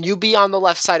 Can you be on the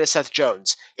left side of Seth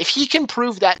Jones? If he can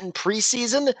prove that in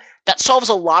preseason, that solves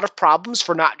a lot of problems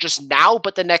for not just now,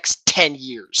 but the next 10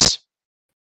 years.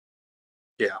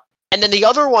 Yeah. And then the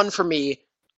other one for me,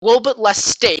 a little bit less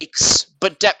stakes,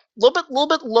 but little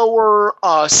bit lower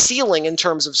ceiling in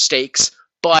terms of stakes,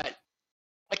 but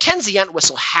Mackenzie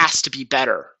Entwistle has to be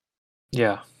better.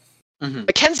 Yeah. Mm-hmm.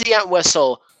 Mackenzie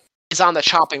Entwistle is on the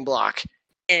chopping block,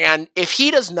 and if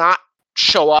he does not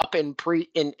show up in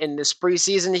this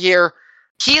preseason here,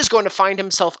 he is going to find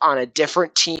himself on a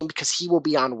different team because he will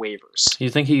be on waivers.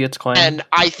 You think he gets claimed? And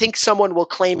I think someone will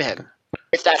claim him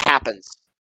if that happens.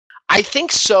 I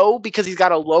think so because he's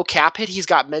got a low cap hit. He's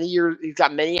got many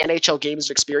NHL games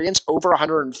of experience, over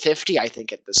 150, I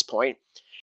think, at this point.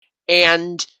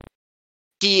 And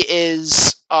he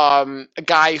is a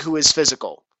guy who is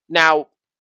physical. Now,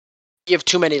 you have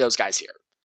too many of those guys here.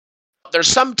 There's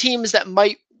some teams that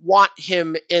might want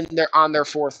him on their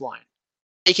 4th line.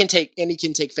 He can take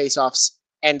faceoffs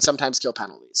and sometimes kill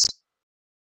penalties.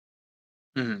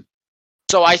 Mm-hmm.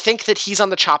 So I think that he's on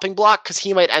the chopping block because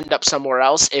he might end up somewhere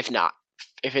else if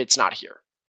it's not here.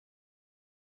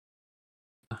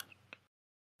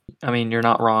 I mean, you're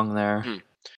not wrong there. Hmm.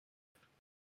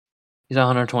 He's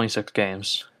 126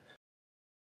 games,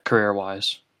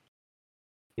 career-wise.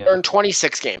 Yeah. Earned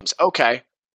 26 games. Okay.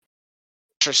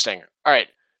 Interesting. All right.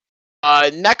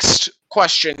 Next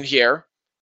question here. A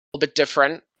little bit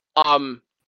different.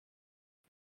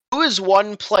 Who is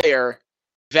one player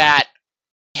that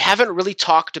we haven't really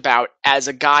talked about as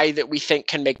a guy that we think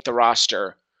can make the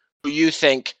roster? Who you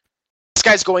think this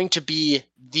guy's going to be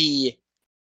the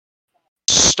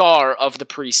star of the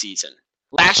preseason?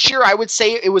 Last year, I would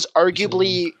say it was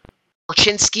arguably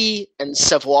Korchinski and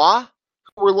Savoie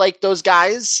who were like those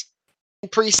guys in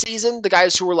preseason. The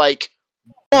guys who were like,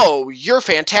 "Oh, you're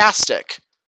fantastic."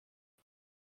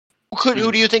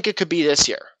 Who do you think it could be this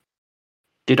year?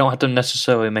 You don't have to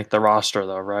necessarily make the roster,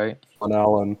 though, right? On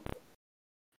Allen.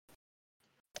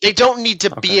 They don't need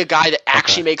to be a guy that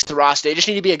actually makes the roster. They just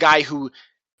need to be a guy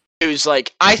who's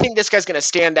like, I think this guy's going to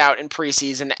stand out in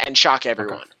preseason and shock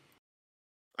everyone. Okay.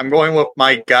 I'm going with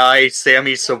my guy,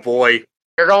 Sammy Savoie.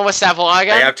 You're going with Savoie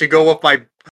again? I have to go with my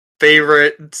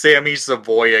favorite, Sammy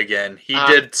Savoie again. He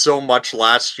did so much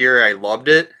last year. I loved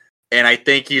it. And I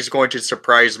think he's going to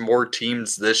surprise more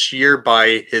teams this year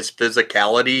by his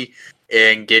physicality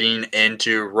and getting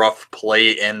into rough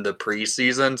play in the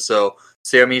preseason. So,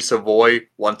 Sammy Savoie,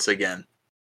 once again.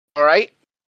 All right.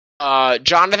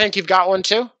 John, I think you've got one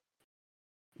too?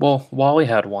 Well, Wally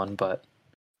had one, but...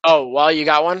 Oh, Wally, you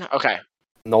got one? Okay.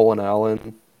 Nolan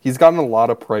Allen. He's gotten a lot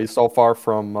of praise so far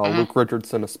from Luke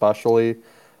Richardson especially.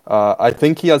 I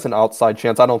think he has an outside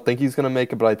chance. I don't think he's going to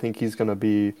make it, but I think he's going to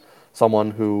be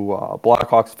someone who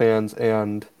Blackhawks fans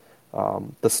and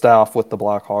the staff with the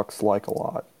Blackhawks like a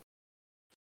lot.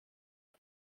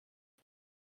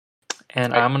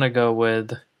 And I'm going to go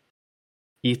with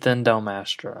Ethan Del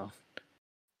Mastro.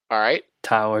 All right.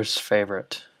 Tyler's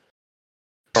favorite.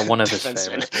 Or one of his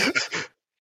favorites.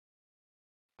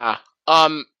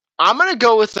 I'm going to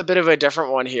go with a bit of a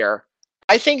different one here.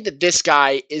 I think that this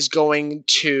guy is going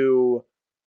to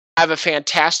have a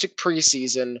fantastic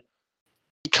preseason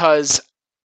because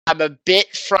I'm a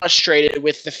bit frustrated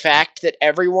with the fact that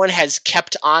everyone has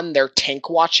kept on their tank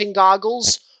watching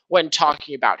goggles when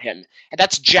talking about him, and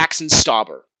that's Jackson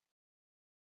Stauber.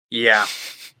 Yeah.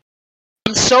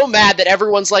 I'm so mad that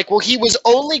everyone's like, well, he was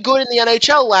only good in the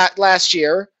NHL last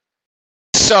year,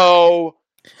 so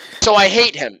I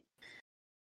hate him.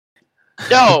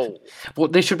 No. Well,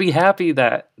 they should be happy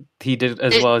that he did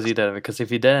as well as he did, because if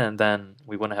he didn't, then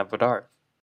we wouldn't have Bedard.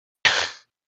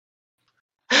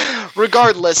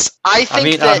 Regardless, I think I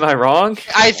mean, that am I wrong?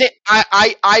 I think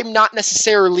I'm not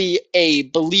necessarily a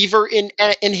believer in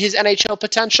his NHL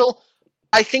potential.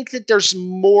 I think that there's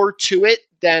more to it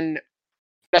than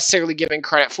necessarily giving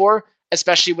credit for,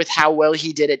 especially with how well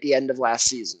he did at the end of last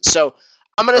season. So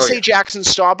I'm going to say Jackson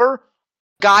Stauber,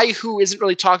 guy who isn't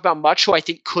really talked about much, who I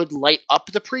think could light up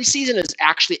the preseason, is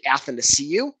actually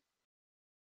Athanasiou.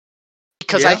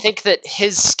 Because I think that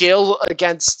his skill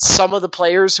against some of the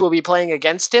players who will be playing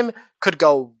against him could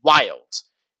go wild.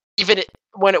 Even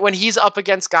when he's up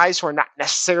against guys who are not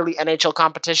necessarily NHL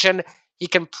competition, he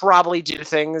can probably do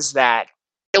things that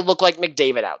it'll look like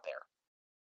McDavid out there.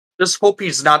 Just hope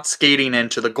he's not skating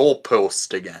into the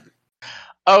goalpost again.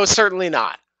 Oh, certainly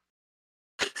not.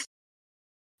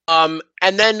 And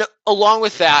then along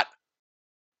with that,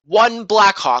 one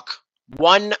Blackhawk,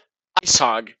 one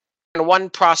IceHog, and one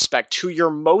prospect who you're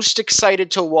most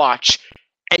excited to watch,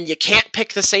 and you can't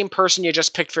pick the same person you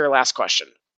just picked for your last question.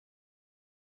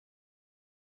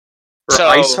 For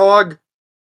IceHog?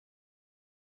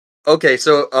 Okay,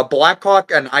 so a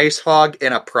Blackhawk, an IceHog,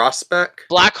 and a prospect?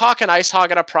 Blackhawk, an IceHog,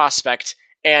 and a prospect.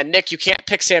 And Nick, you can't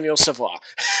pick Samuel Savoie.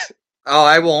 Oh,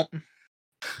 I won't.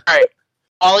 Alright.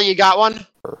 Ollie, you got one?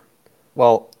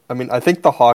 Well, I mean, I think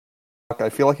the Hawk, I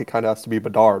feel like it kind of has to be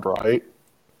Bedard, right?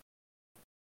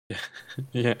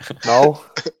 Yeah. No?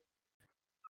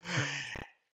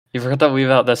 You forgot to leave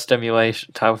out the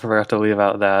stimulation. Tyler forgot to leave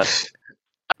out that.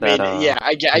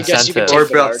 I guess you could Or take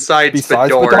Bedard. besides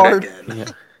Bedard Bedard again. Yeah.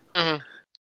 Mhm.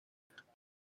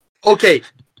 Okay,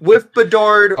 with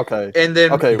Bedard, Okay. and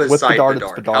then Okay, with beside Bedard,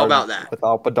 Bedard. it's Bedard. How about that?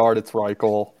 Without Bedard, it's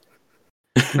Reichel.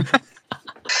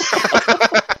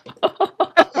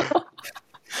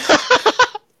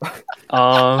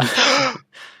 I'm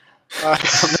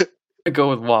gonna go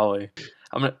with Wally.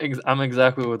 I'm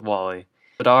exactly with Wally.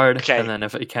 Bedard, Okay. and then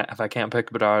if I can't pick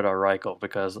Bedard or Reichel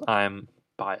because I'm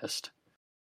biased.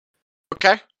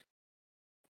 Okay.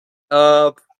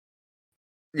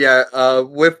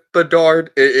 With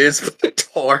Bedard, it is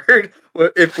Bedard.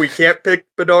 If we can't pick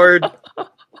Bedard,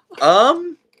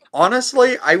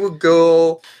 honestly, I would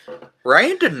go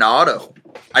Ryan Donato.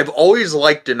 I've always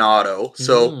liked Donato,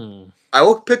 so I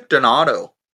will pick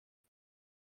Donato.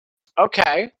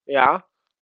 Okay, yeah.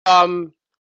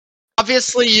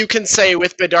 Obviously you can say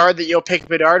with Bedard that you'll pick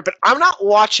Bedard, but I'm not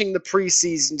watching the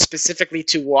preseason specifically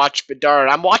to watch Bedard.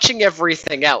 I'm watching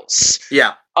everything else.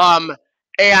 Yeah.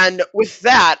 And with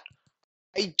that,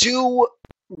 I do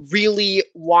really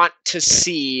want to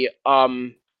see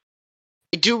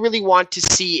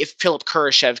if Philip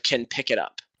Kurashev can pick it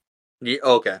up. Yeah,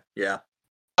 okay, yeah.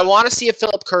 I want to see if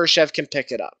Philip Kurashev can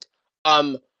pick it up.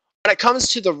 When it comes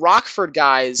to the Rockford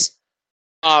guys,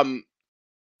 I'm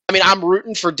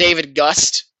rooting for David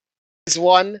Gust is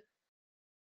one.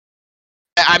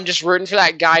 I'm just rooting for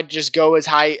that guy to just go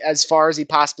as far as he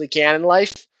possibly can in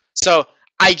life. So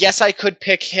I guess I could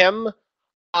pick him.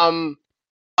 But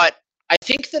I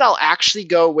think that I'll actually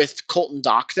go with Colton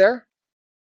Dach there.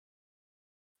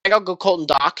 I think I'll go Colton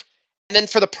Dach. And then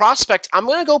for the prospect, I'm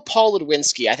going to go Paul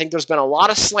Ludwinski. I think there's been a lot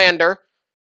of slander.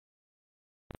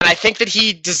 And I think that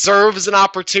he deserves an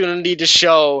opportunity to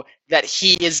show that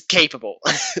he is capable.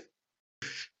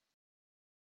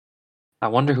 I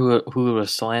wonder who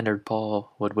was slandered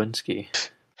Paul Ludwinski.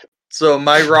 So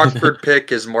my Rockford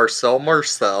pick is Marcel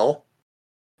Marcel.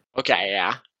 Okay,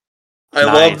 yeah. I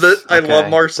love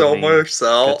Marcel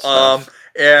Marcel.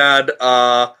 And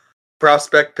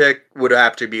prospect pick would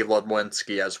have to be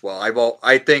Ludwinski as well.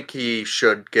 I think he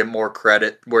should get more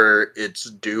credit where it's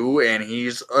due, and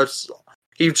he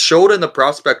showed in the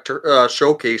prospect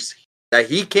showcase that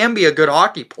he can be a good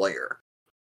hockey player.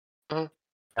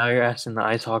 Now you're asking the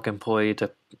IceHog employee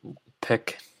to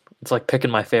pick. It's like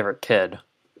picking my favorite kid.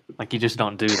 Like, you just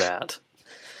don't do that.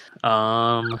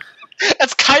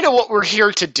 That's kind of what we're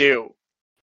here to do.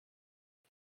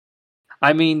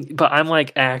 I mean, but I'm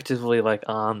like actively like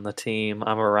on the team.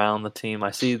 I'm around the team.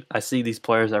 I see these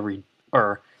players every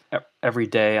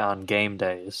day on game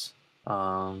days.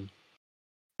 You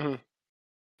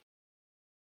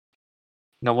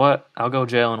know what? I'll go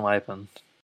Jalen Lipin.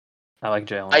 I like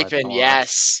Jalen Lipin. Lipin,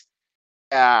 yes.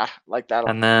 Yeah, like that.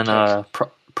 And then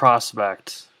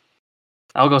prospect.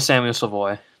 I'll go Samuel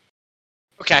Savoie.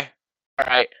 Okay. All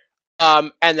right.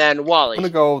 And then Wally. I'm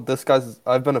gonna go.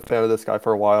 I've been a fan of this guy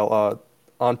for a while.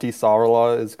 Antti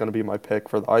Saarela is gonna be my pick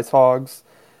for the IceHogs.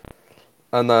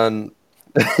 And then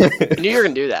I knew you were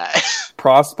gonna do that.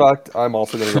 prospect, I'm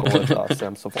also gonna go with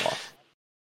Sam Savoie.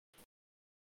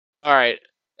 All right.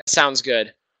 That sounds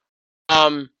good.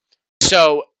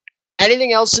 So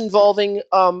anything else involving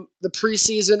the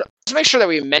preseason? Let's make sure that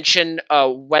we mention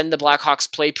when the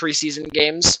Blackhawks play preseason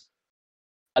games.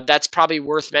 That's probably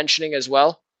worth mentioning as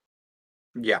well.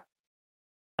 Yeah.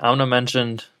 I want to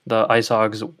mention the Ice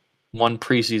Hogs one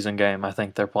preseason game I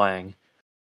think they're playing.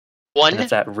 One? And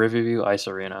it's at Riverview Ice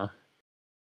Arena.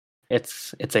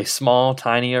 It's a small,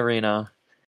 tiny arena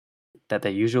that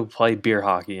they usually play beer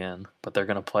hockey in, but they're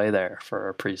going to play there for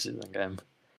a preseason game.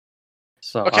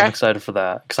 So Okay. I'm excited for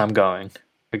that because I'm going.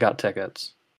 We got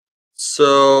tickets.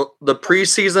 So the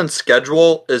preseason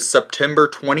schedule is September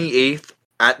 28th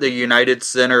at the United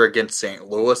Center against St.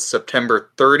 Louis, September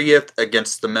 30th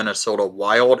against the Minnesota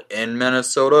Wild in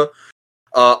Minnesota,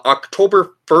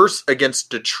 October 1st against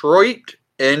Detroit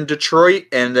in Detroit,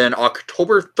 and then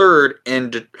October 3rd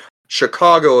in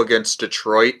Chicago against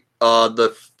Detroit,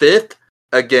 the 5th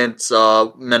against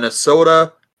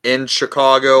Minnesota in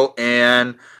Chicago,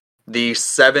 and the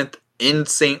 7th in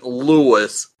St.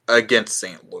 Louis against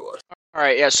St. Louis. All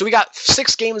right, yeah. So we got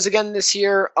 6 games again this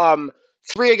year.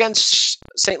 3 against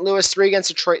St. Louis, 3 against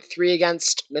Detroit, 3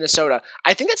 against Minnesota.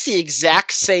 I think that's the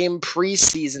exact same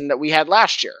preseason that we had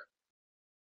last year.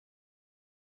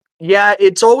 Yeah,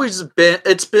 it's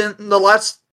been the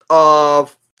last 4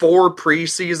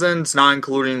 preseasons, not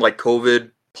including like COVID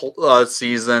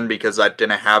season because I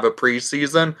didn't have a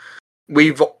preseason.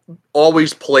 We've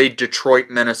always played Detroit,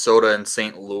 Minnesota, and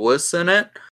St. Louis in it.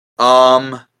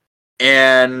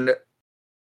 And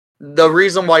the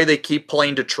reason why they keep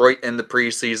playing Detroit in the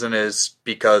preseason is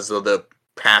because of the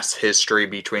past history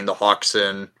between the Hawks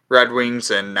and Red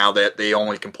Wings, and now that they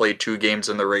only can play 2 games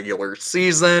in the regular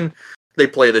season, they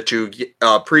play the 2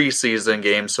 preseason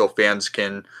games so fans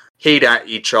can hate at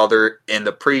each other in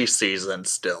the preseason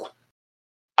still.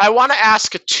 I want to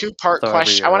ask a 2-part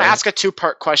question. I want to right? ask a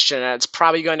 2-part question, and it's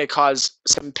probably going to cause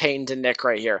some pain to Nick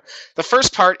right here. The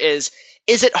first part is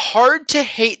it hard to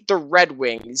hate the Red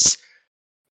Wings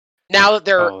now that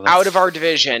they're out of our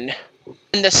division?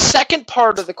 And the second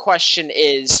part of the question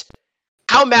is,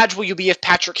 how mad will you be if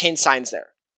Patrick Kane signs there?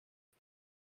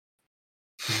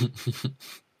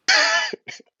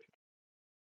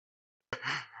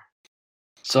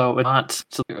 So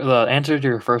the answer to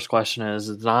your first question is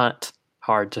it's not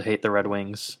hard to hate the Red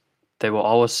Wings. They will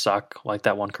always suck, like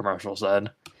that one commercial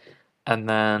said. And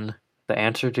then the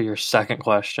answer to your second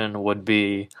question would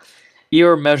be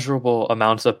immeasurable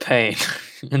amounts of pain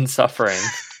and suffering.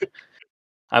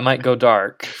 I might go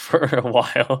dark for a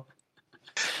while.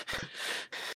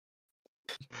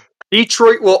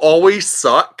 Detroit will always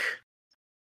suck.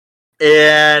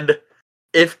 And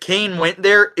if Kane went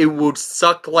there, it would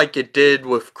suck like it did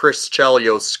with Chris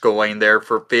Chelios going there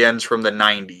for fans from the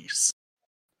 90s.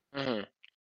 Mm-hmm.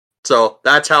 So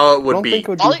that's how it would I don't be. think it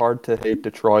would be hard to hate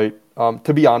Detroit.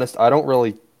 To be honest, I don't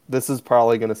really... This is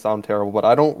probably going to sound terrible, but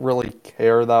I don't really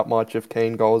care that much if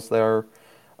Kane goes there.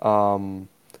 I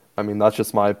mean, that's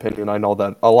just my opinion. I know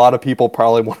that a lot of people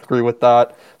probably won't agree with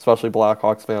that, especially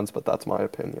Blackhawks fans, but that's my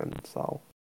opinion. So,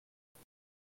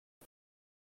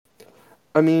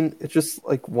 I mean, it's just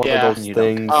like one of those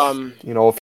things. You know,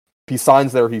 if he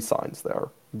signs there, he signs there.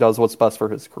 He does what's best for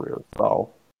his career. So,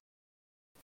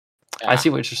 I see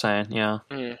what you're saying. Yeah,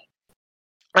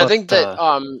 I think that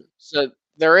so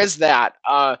there is that.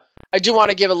 I do want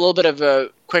to give a little bit of a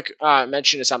quick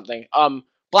mention to something.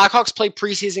 Blackhawks play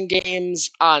preseason games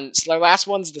on, so their last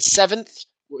one's the 7th,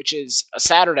 which is a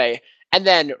Saturday, and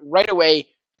then right away,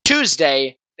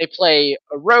 Tuesday, they play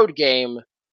a road game.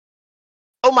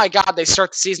 Oh my god, they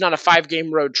start the season on a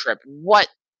 5-game road trip. What?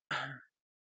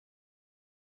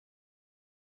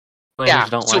 Yeah,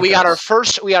 so we got our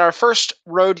first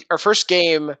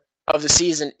game of the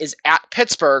season is at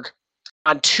Pittsburgh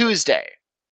on Tuesday.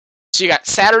 So you got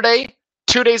Saturday,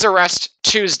 2 days of rest,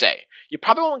 Tuesday. You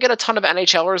probably won't get a ton of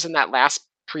NHLers in that last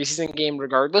preseason game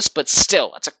regardless, but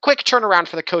still, it's a quick turnaround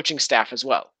for the coaching staff as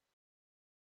well.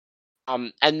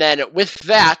 And then with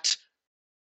that,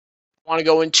 I want to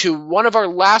go into one of our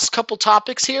last couple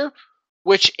topics here,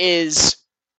 which is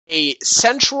a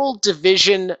Central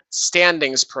Division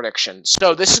standings prediction.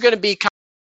 So this is going to be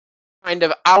kind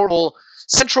of our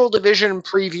Central Division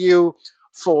preview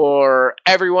for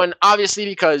everyone, obviously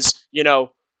because, you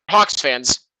know, Hawks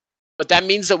fans, but that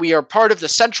means that we are part of the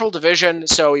Central Division,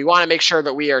 so we want to make sure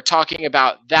that we are talking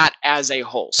about that as a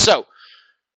whole. So,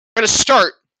 we're going to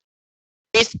start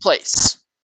 8th place.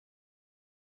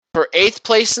 For 8th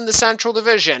place in the Central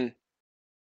Division,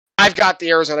 I've got the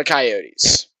Arizona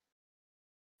Coyotes.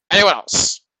 Anyone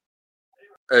else?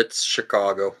 It's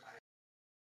Chicago.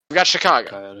 We got Chicago.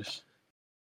 Coyotes.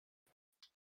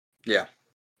 Yeah.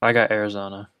 I got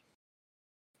Arizona.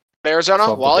 Arizona,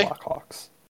 so Wally? Blackhawks.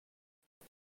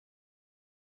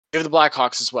 You have the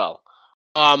Blackhawks as well.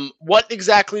 What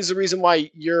exactly is the reason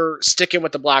why you're sticking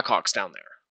with the Blackhawks down there?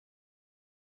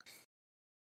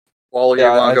 Well, you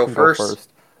want to go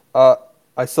first?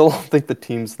 I still don't think the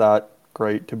team's that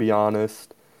great, to be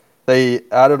honest. They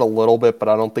added a little bit, but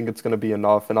I don't think it's going to be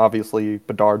enough. And obviously,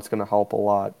 Bedard's going to help a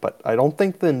lot. But I don't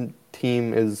think the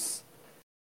team is...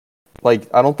 I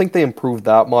don't think they improved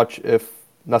that much, if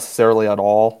necessarily at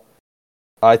all.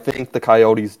 I think the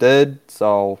Coyotes did,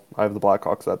 so I have the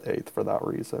Blackhawks at 8th for that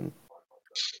reason.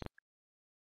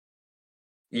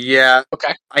 Yeah.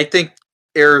 Okay. I think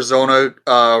Arizona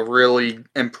really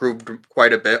improved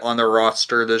quite a bit on their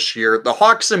roster this year. The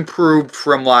Hawks improved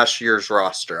from last year's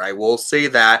roster, I will say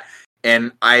that.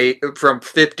 And from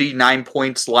 59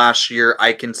 points last year,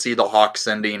 I can see the Hawks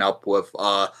ending up with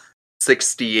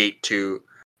 68 to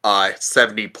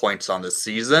 70 points on the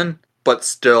season, but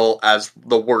still as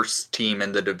the worst team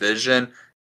in the division,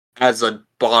 as a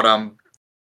bottom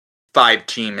 5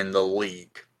 team in the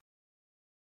league.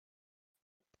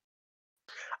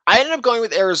 I ended up going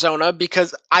with Arizona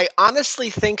because I honestly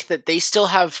think that they still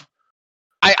have...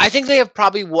 I think they have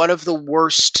probably one of the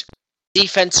worst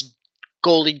defense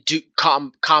goalie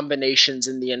combinations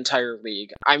in the entire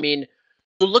league. I mean,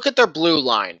 look at their blue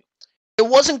line. It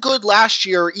wasn't good last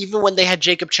year, even when they had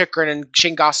Jacob Chychrun and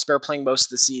Shane Gostisbehere playing most of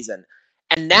the season.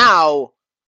 And now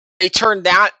they turned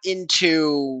that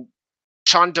into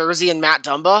Sean Durzi and Matt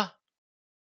Dumba.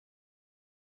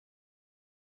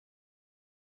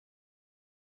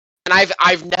 And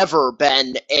I've never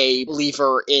been a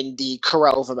believer in the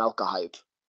Karel Vejmelka hype.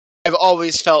 I've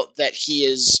always felt that he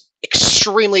is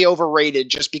extremely overrated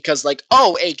just because,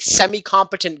 a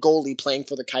semi-competent goalie playing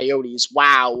for the Coyotes.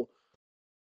 Wow.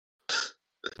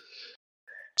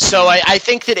 So I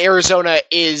think that Arizona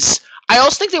is... I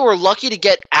also think they were lucky to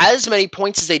get as many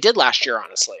points as they did last year,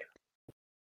 honestly.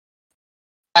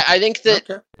 I think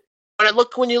that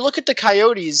when you look at the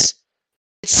Coyotes,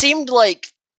 it seemed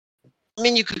like... I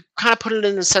mean, you could kind of put it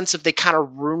in the sense of they kind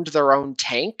of ruined their own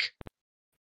tank.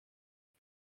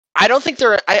 I don't think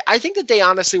they're... I think that they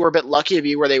honestly were a bit lucky to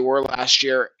be where they were last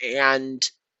year and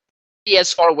be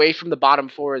as far away from the bottom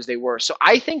 4 as they were. So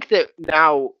I think that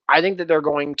they're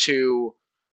going to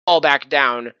fall back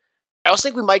down. I also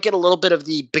think we might get a little bit of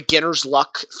the beginner's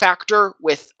luck factor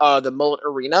with the Mullet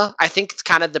Arena. I think it's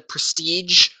kind of the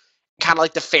prestige, kind of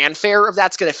like the fanfare of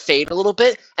that's going to fade a little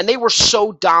bit. And they were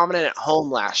so dominant at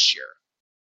home last year.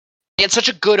 They had such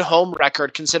a good home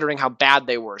record considering how bad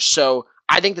they were. So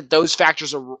I think that those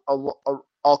factors are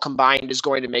all combined is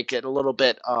going to make it a little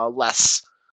bit less.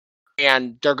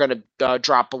 And they're going to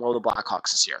drop below the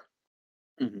Blackhawks this year.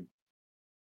 Mm-hmm.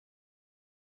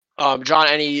 John,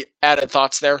 any added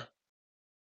thoughts there?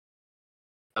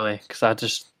 Really, because I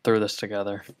just threw this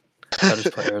together. I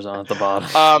just put Arizona at the bottom.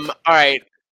 All right.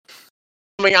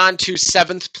 Coming on to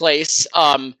 7th place.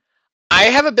 I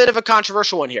have a bit of a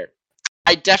controversial one here.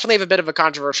 I definitely have a bit of a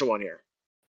controversial one here.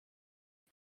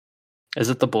 Is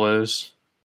it the Blues?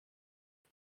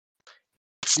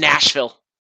 It's Nashville.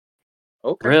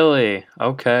 Okay. Really?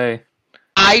 Okay.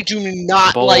 I do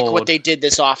not like what Bold. they did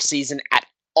this offseason at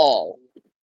all.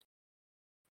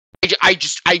 I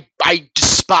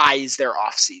despise their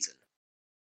offseason.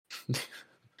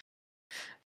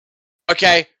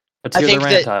 Okay? Let's I hear the think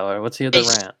rant, that Tyler. Let's hear the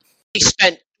rant.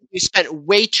 We spent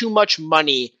way too much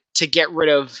money to get rid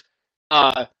of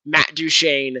Matt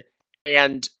Duchene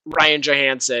and Ryan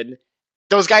Johansson.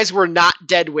 Those guys were not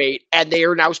dead weight, and they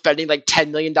are now spending like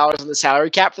 $10 million on the salary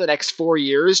cap for the next 4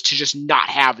 years to just not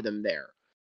have them there.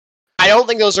 I don't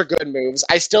think those are good moves.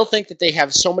 I still think that they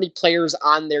have so many players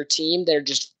on their team that are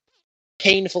just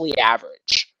painfully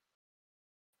average.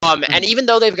 And even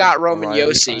though they've got Roman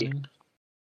O'Reilly Josi, signing?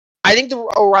 I think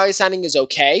the O'Reilly signing is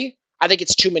okay. I think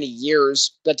it's too many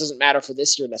years. That doesn't matter for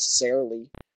this year necessarily.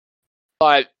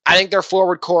 But I think their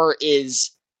forward core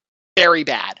is very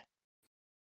bad.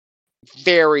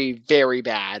 Very, very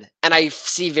bad. And I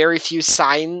see very few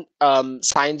signs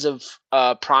of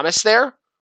promise there.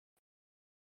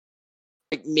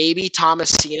 Like maybe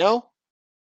Tomasino.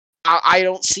 I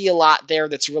don't see a lot there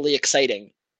that's really exciting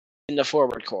in the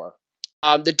forward core.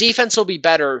 The defense will be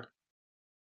better.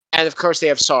 And of course they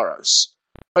have Soros.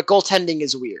 But goaltending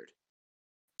is weird.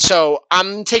 So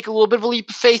I'm going to take a little bit of a leap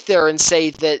of faith there and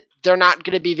say that they're not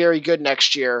going to be very good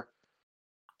next year.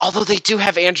 Although they do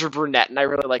have Andrew Brunette, and I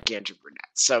really like Andrew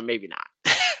Brunette, so maybe not.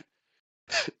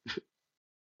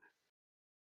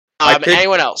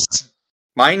 Anyone else?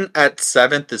 Mine at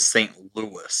 7th is St.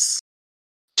 Louis.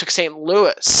 Took St.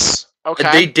 Louis.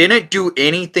 Okay. They didn't do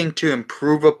anything to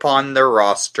improve upon their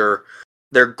roster.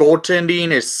 Their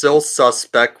goaltending is still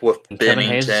suspect with Kevin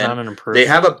Hayes is not Binnington. an improvement. They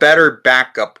have a better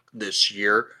backup this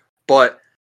year. but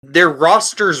their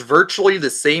roster's virtually the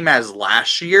same as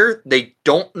last year. They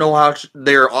don't know how to,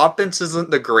 their offense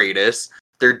isn't the greatest.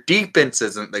 Their defense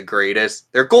isn't the greatest.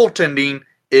 Their goaltending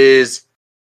is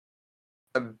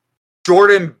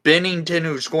Jordan Binnington,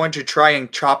 who's going to try and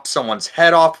chop someone's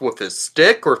head off with his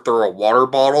stick or throw a water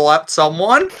bottle at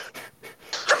someone.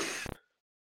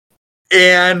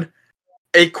 And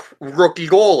a rookie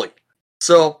goalie.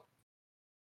 So,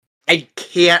 I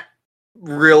can't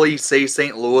really say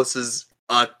St. Louis is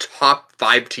a top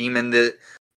 5 team in the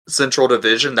Central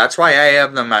Division. That's why I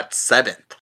have them at 7th.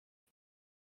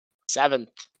 7th.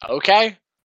 Okay.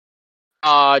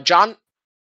 John,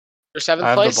 your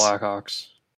 7th place? I have the Blackhawks.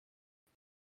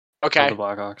 Okay. The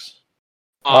Blackhawks.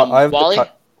 I have Wally?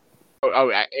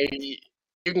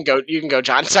 You can go. You can go,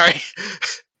 John. Sorry.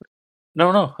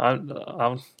 No.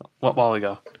 I'll let Wally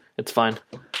go. It's fine.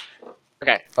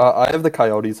 Okay. I have the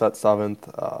Coyotes at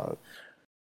 7th.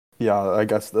 Yeah, I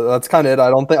guess that's kind of it.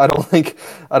 I don't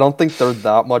think they're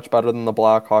that much better than the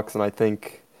Blackhawks, and I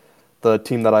think the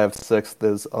team that I have 6th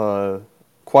is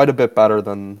quite a bit better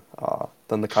than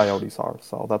the Coyotes are.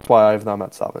 So that's why I have them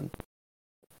at 7.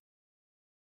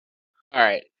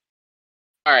 All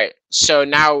right. So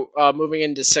now moving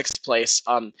into 6th place.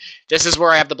 This is where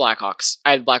I have the Blackhawks.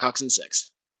 I have Blackhawks in 6th.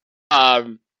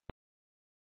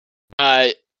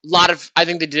 I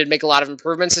think they did make a lot of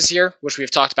improvements this year, which we've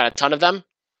talked about a ton of them.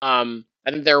 I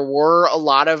think there were a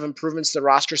lot of improvements to the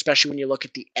roster, especially when you look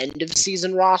at the end of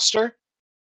season roster.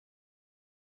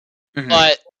 Mm-hmm.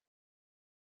 But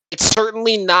it's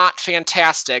certainly not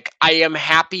fantastic. I am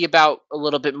happy about a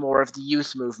little bit more of the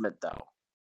youth movement, though.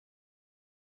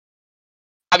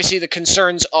 Obviously, the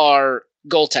concerns are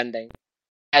goaltending,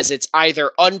 as it's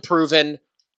either unproven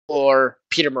or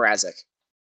Peter Mrazek.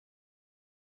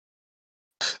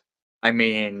 I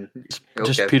mean,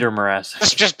 Just okay. Peter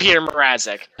Mrazek. Just Peter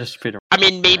Mrazek. Just Peter. I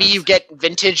mean, maybe you get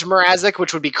vintage Mrazek,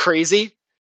 which would be crazy.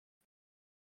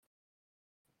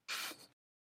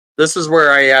 This is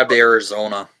where I have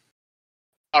Arizona.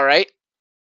 All right.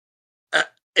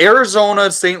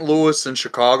 Arizona, St. Louis, and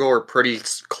Chicago are pretty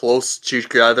close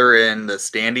together in the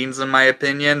standings, in my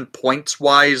opinion.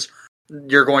 Points-wise,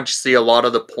 you're going to see a lot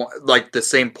of the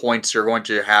same points you're going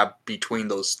to have between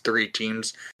those 3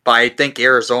 teams. But I think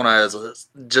Arizona is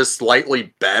just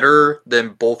slightly better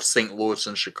than both St. Louis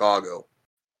and Chicago.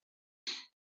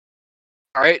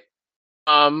 All right.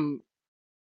 John?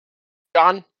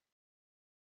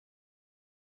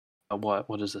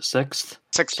 What is it, 6th?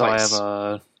 6th So place.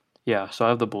 so I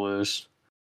have the Blues.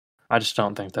 I just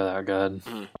don't think they're that good.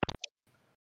 Mm.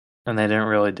 And they didn't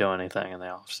really do anything in the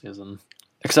offseason.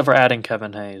 Except for adding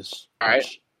Kevin Hayes. All right.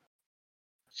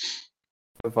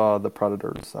 With the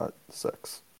Predators at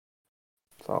 6.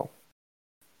 So,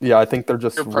 yeah, I think they're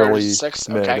just Your Predators really 6th?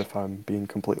 mid, Okay. if I'm being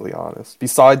completely honest.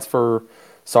 Besides for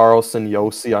Saros and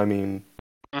Yossi, I mean,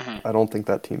 Mm-hmm. I don't think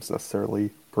that team's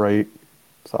necessarily great.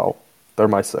 So, they're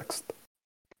my 6th.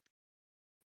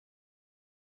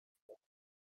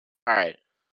 All right.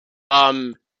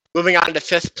 Moving on to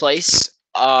 5th place.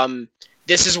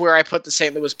 This is where I put the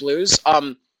St. Louis Blues.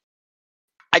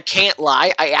 I can't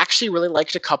lie. I actually really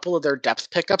liked a couple of their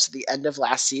depth pickups at the end of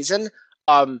last season.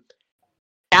 Kapanen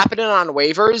on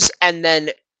waivers, and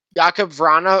then Jakub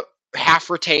Vrana half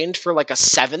retained for like a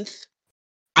 7th.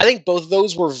 I think both of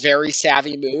those were very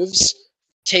savvy moves,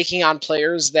 taking on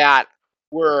players that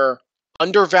were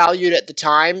undervalued at the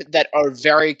time that are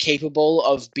very capable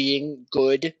of being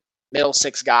good middle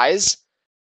 6 guys.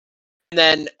 And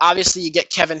then, obviously, you get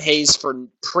Kevin Hayes for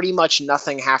pretty much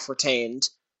nothing half retained.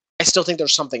 I still think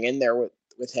there's something in there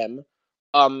with him.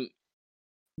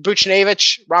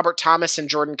 Buchnevich, Robert Thomas, and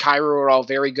Jordan Kyrou are all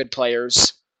very good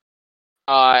players.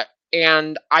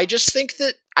 And I just think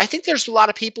there's a lot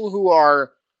of people who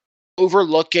are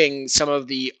overlooking some of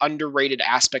the underrated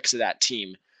aspects of that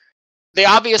team. The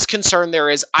obvious concern there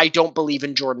is I don't believe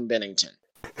in Jordan Binnington.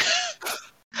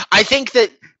 I think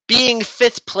that being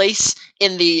 5th place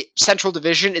in the Central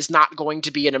Division is not going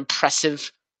to be an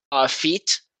impressive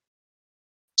feat.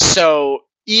 So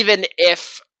even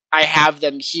if I have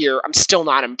them here, I'm still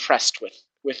not impressed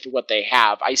with what they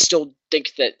have. I still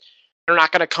think that they're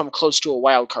not going to come close to a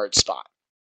wild card spot.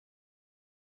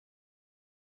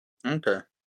 Okay.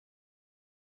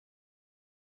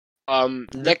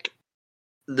 Nick?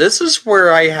 This is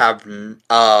where I have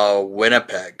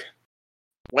Winnipeg.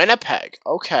 Winnipeg,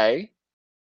 okay.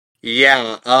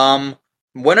 Yeah,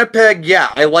 Winnipeg,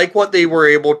 yeah, I like what they were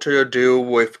able to do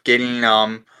with getting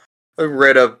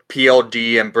rid of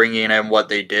PLD and bringing in what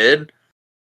they did.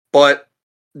 But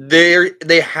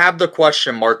they have the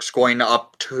question marks going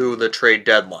up to the trade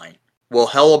deadline. Will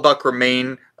Hellebuck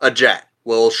remain a Jet?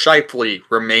 Will Shifley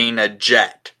remain a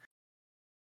Jet?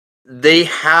 They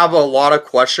have a lot of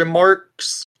question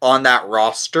marks on that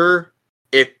roster.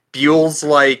 It feels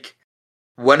like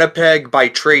Winnipeg by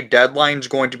trade deadline is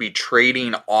going to be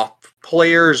trading off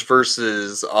players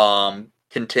versus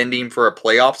contending for a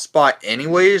playoff spot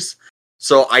anyways.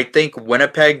 So I think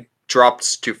Winnipeg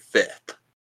drops to 5th.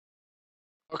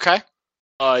 Okay.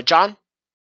 John?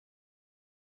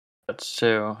 That's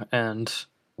too. And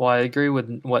while I agree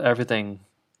with everything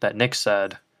that Nick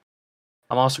said,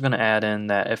 I'm also going to add in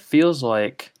that it feels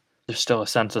like there's still a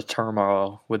sense of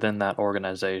turmoil within that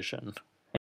organization.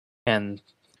 And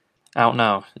I don't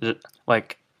know. It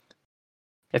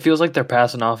feels like they're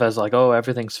passing off as like, oh,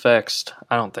 everything's fixed.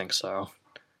 I don't think so.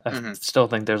 I still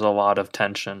think there's a lot of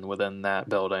tension within that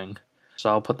building. So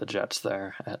I'll put the Jets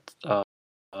there at,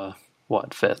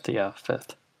 5th? Yeah,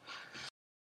 5th.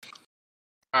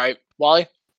 All right. Wally?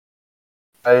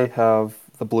 I have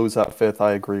the Blues at 5th.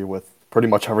 I agree with pretty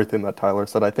much everything that Tyler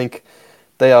said. I think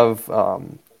they have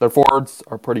their forwards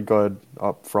are pretty good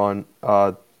up front,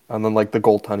 and then like the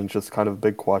goaltending's just kind of a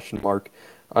big question mark.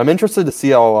 I'm interested to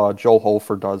see how Joel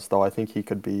Hofer does, though. I think he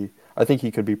could be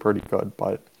pretty good,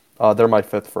 but they're my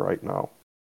 5th for right now.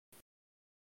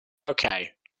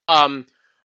 Okay.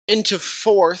 Into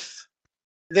 4th.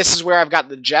 This is where I've got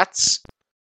the Jets.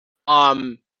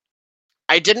 I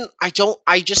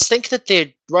just think that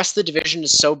the rest of the division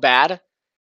is so bad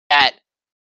that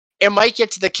it might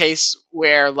get to the case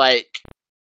where, like,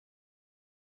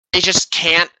 they just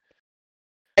can't.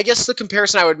 I guess the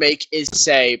comparison I would make is,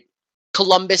 say,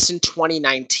 Columbus in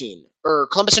 2019, or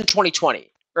Columbus in 2020,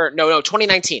 or no,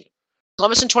 2019.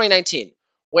 Columbus in 2019,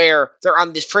 where they're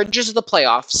on the fringes of the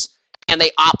playoffs, and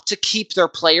they opt to keep their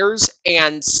players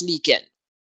and sneak in.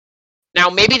 Now,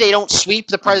 maybe they don't sweep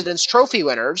the President's Trophy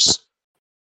winners.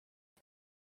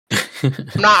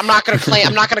 I'm not going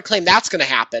to claim that's going to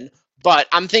happen, but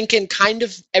I'm thinking kind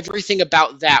of everything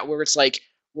about that, where it's like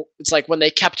when they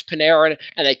kept Panarin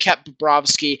and they kept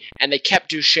Bobrovsky and they kept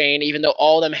Duchesne, even though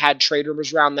all of them had trade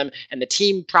rumors around them, and the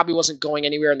team probably wasn't going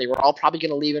anywhere, and they were all probably going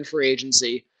to leave in free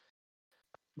agency.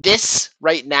 This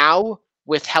right now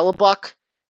with Hellebuck,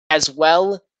 as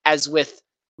well as with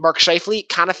Mark Scheifele,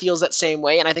 kind of feels that same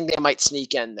way, and I think they might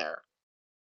sneak in there.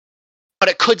 But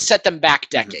it could set them back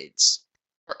decades.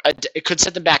 It could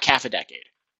set them back half a decade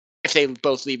if they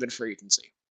both leave in free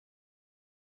agency.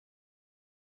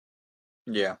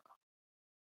 Yeah.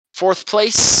 4th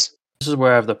place. This is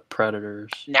where I have the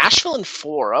Predators. Nashville in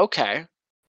 4. Okay.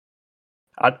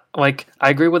 I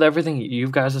agree with everything you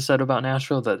guys have said about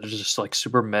Nashville, that it's just like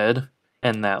super mid,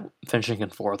 and that finishing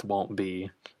in 4th won't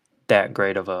be that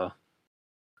great of a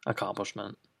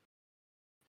accomplishment.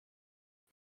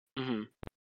 Mm-hmm.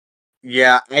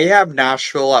 Yeah, I have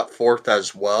Nashville at 4th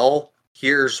as well.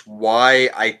 Here's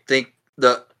why. I think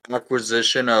the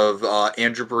acquisition of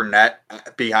Andrew Brunette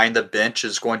behind the bench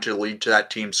is going to lead to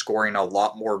that team scoring a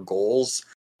lot more goals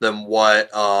than what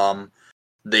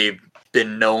they've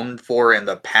been known for in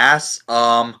the past.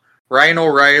 Ryan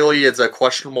O'Reilly is a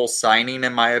questionable signing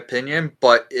in my opinion,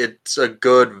 but it's a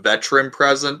good veteran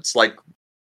presence like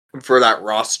for that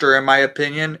roster in my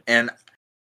opinion, and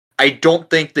I don't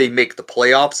think they make the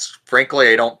playoffs.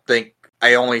 Frankly,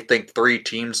 I only think 3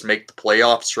 teams make the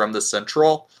playoffs from the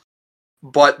Central.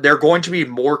 But they're going to be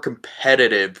more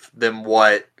competitive than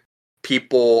what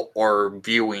people are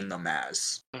viewing them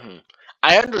as. Mm-hmm.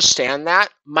 I understand that.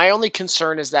 My only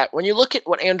concern is that when you look at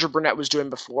what Andrew Brunette was doing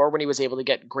before, when he was able to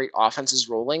get great offenses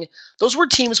rolling, those were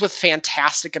teams with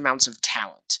fantastic amounts of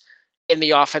talent in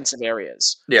the offensive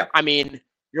areas. Yeah. I mean,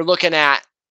 you're looking at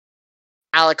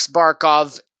Alex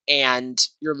Barkov, and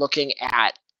you're looking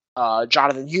at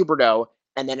Jonathan Huberdeau,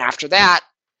 and then after that,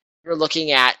 you're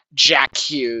looking at Jack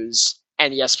Hughes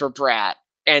and Jesper Bratt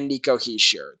and Nico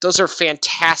Hischier. Those are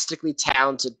fantastically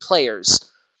talented players.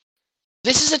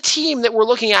 This is a team that we're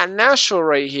looking at in Nashville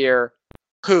right here,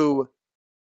 who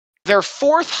their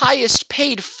 4th highest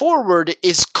paid forward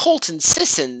is Colton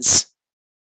Sissons.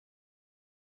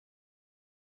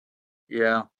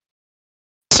 Yeah.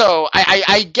 So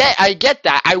I get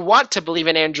that. I want to believe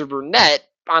in Andrew Brunette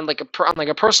on a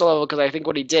personal level, because I think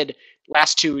what he did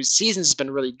last 2 seasons has been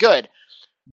really good.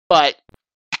 But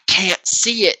I can't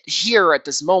see it here at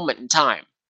this moment in time.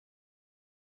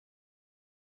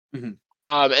 Mm-hmm.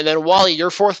 And then Wally,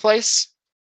 your 4th place?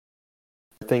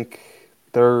 I think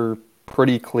they're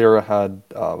pretty clear ahead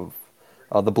of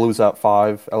the Blues at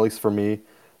 5, at least for me.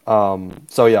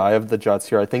 So yeah, I have the Jets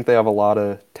here. I think they have a lot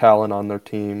of talent on their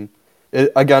team.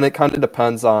 It kind of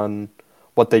depends on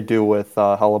what they do with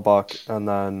Hellebuck and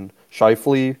then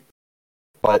Scheifele,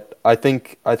 but I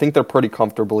think they're pretty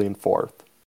comfortably in 4th.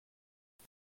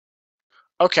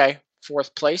 Okay,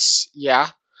 fourth place. Yeah,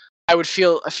 I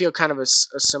feel kind of a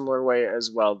similar way as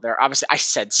well. There, obviously, I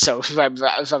said so.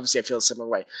 Obviously, I feel a similar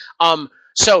way.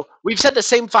 So we've said the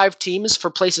same 5 teams for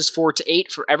places 4 to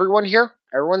 8 for everyone here.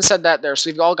 Everyone said that there. So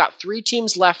we've all got 3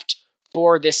 teams left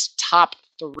for this top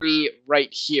 3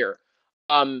 right here.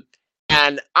 And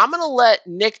I'm gonna let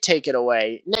Nick take it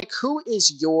away. Nick, who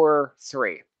is your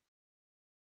 3?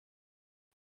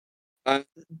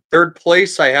 Third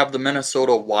place, I have the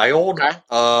Minnesota Wild. Okay.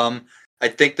 I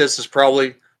think this is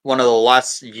probably one of the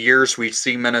last years we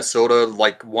see Minnesota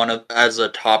like as a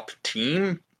top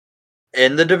team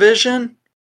in the division,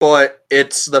 but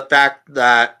it's the fact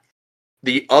that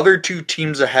the other 2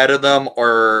 teams ahead of them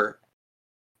are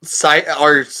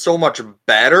so much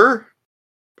better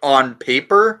on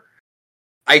paper.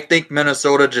 I think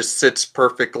Minnesota just sits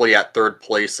perfectly at third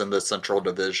place in the Central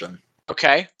Division.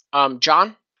 Okay.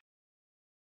 John?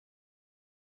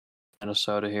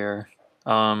 Minnesota here.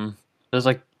 There's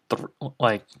like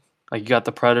you got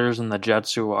the Predators and the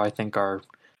Jets, who I think are,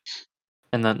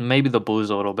 and then maybe the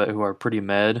Blues a little bit, who are pretty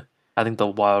mid. I think the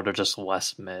Wild are just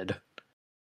less mid,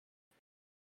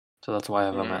 so that's why I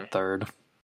have them at third.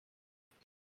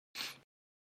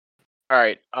 All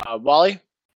right, Wally?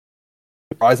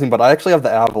 Surprising, but I actually have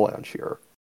the Avalanche here.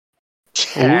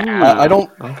 Yeah. I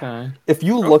don't. Okay. If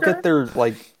you look at their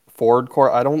like forward core,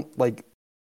 I don't like.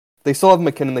 They still have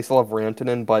McKinnon, they still have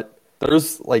Rantanen, but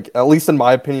there's like, at least in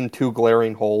my opinion, 2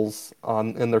 glaring holes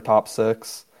in their top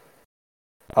 6.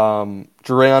 Duran,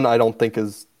 I don't think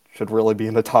should really be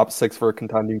in the top 6 for a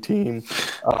contending team.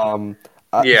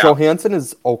 Johansson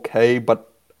is okay,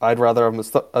 but I'd rather have him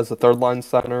as a third line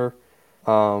center.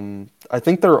 I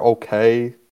think they're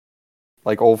okay.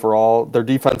 Like overall, their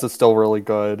defense is still really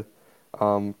good.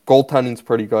 Goaltending's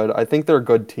pretty good. I think they're a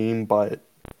good team, but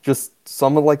just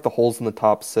some of like the holes in the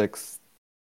top 6,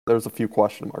 there's a few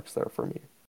question marks there for me.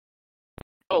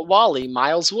 Oh, Wally,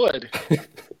 Miles Wood.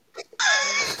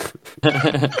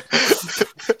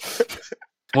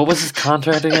 What was his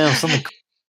contract again? Something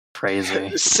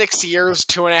crazy. 6 years,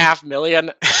 $2.5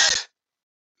 million.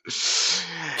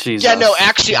 Jesus. Yeah, no,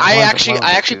 actually, I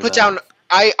actually put down. that?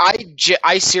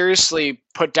 I seriously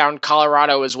put down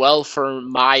Colorado as well for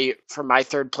my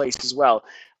third place as well.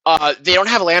 They don't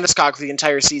have Landeskog for the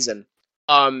entire season,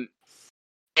 and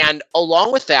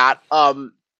along with that,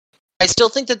 I still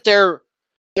think that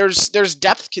there's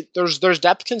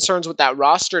depth concerns with that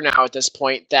roster now at this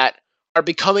point that are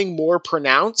becoming more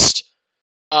pronounced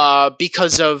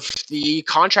because of the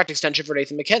contract extension for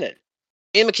Nathan McKinnon.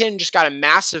 Nathan McKinnon just got a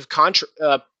massive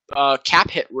cap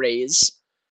hit raise,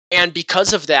 and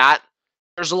because of that,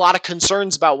 there's a lot of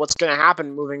concerns about what's going to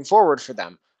happen moving forward for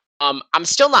them. I'm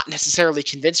still not necessarily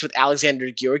convinced with Alexander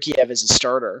Georgiev as a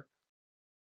starter,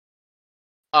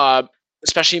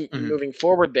 especially moving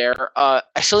forward there. I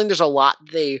still think there's a lot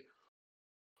they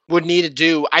would need to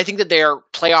do. I think that they are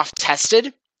playoff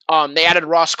tested. They added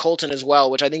Ross Colton as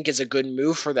well, which I think is a good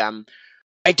move for them.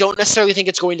 I don't necessarily think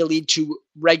it's going to lead to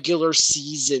regular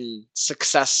season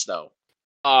success, though,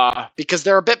 because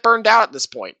they're a bit burned out at this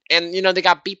point. And, they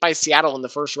got beat by Seattle in the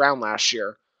first round last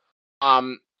year.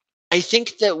 I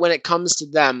think that when it comes to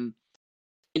them,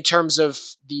 in terms of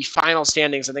the final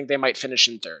standings, I think they might finish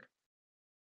in third.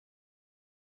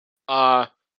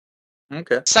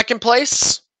 Okay. Second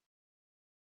place.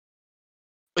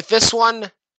 With this one,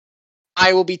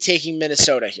 I will be taking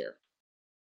Minnesota here.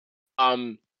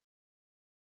 I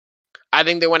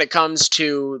think that when it comes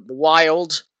to the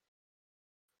Wild,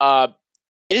 they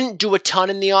didn't do a ton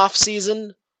in the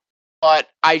offseason, but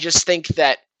I just think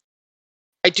that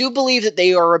I do believe that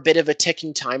they are a bit of a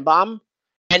ticking time bomb,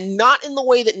 and not in the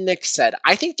way that Nick said.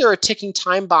 I think they're a ticking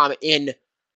time bomb in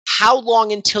how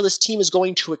long until this team is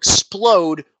going to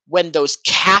explode when those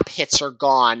cap hits are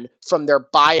gone from their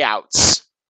buyouts.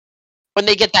 When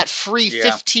they get that free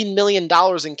 $15 million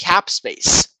in cap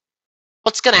space.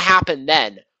 What's going to happen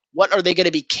then? What are they going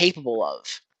to be capable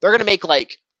of? They're going to make,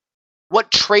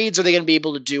 what trades are they going to be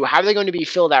able to do? How are they going to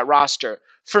fill that roster?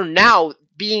 For now,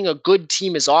 being a good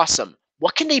team is awesome.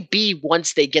 What can they be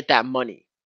once they get that money?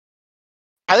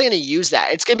 How are they going to use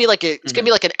that? It's going to be like it's going to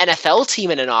be like an NFL team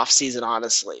in an offseason,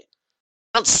 honestly.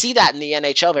 I don't see that in the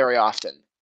NHL very often.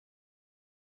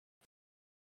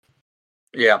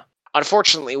 Yeah.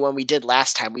 Unfortunately, when we did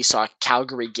last time, we saw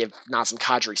Calgary give Nazem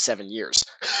Kadri 7 years.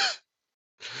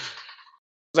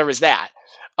 There was that.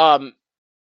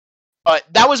 But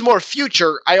that was more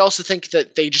future. I also think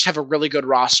that they just have a really good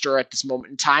roster at this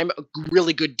moment in time. A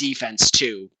really good defense,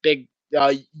 too. Big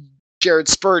Jared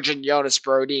Spurgeon, Jonas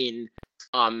Brodin.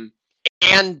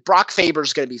 And Brock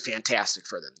Faber's going to be fantastic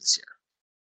for them this year.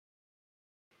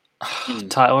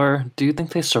 Tyler, do you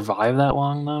think they survive that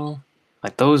long though?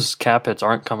 Like those cap hits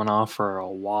aren't coming off for a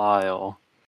while.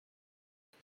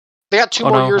 They got two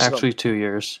more years. Actually, 2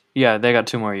 years. Yeah, they got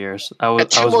 2 more years. I was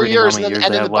more reading years, how many years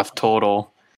they had left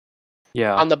total.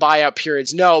 Yeah, on the buyout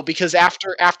periods. No, because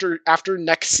after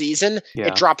next season,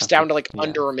 it drops down to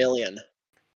under $1 million.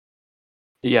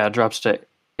 Yeah, it drops to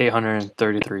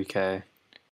 $833K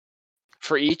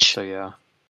for each. So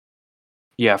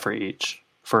yeah, for each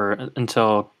for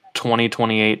until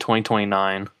 2028,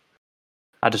 2029.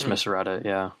 I just misread it.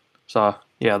 Yeah. So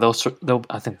yeah, they'll.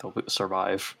 I think they'll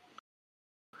survive.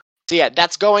 So yeah,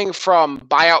 that's going from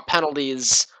buyout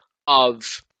penalties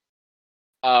of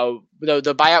the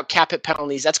buyout cap hit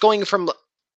penalties. That's going from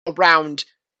around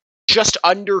just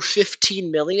under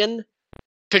 15 million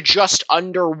to just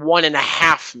under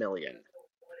 1.5 million.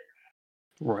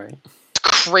 Right. It's a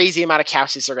crazy amount of cap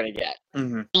seats they're going to get.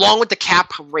 Mm-hmm. Along with the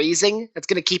cap raising, that's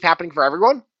going to keep happening for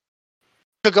everyone.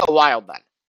 To go wild then.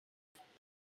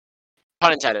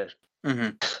 Pun intended.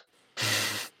 Mm-hmm.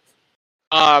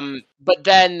 But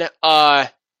then,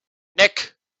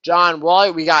 Nick, John,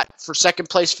 Wally, we got for second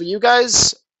place for you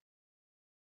guys.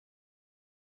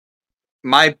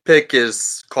 My pick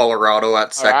is Colorado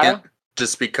at second,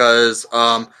 just because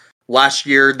last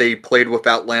year they played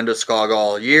without Landeskog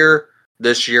all year.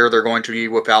 This year they're going to be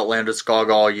without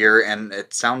Landeskog all year, and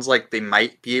it sounds like they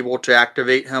might be able to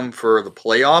activate him for the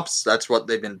playoffs. That's what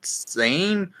they've been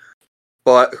saying,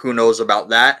 but who knows about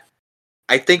that.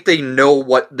 I think they know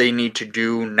what they need to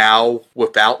do now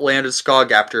without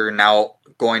Landeskog after now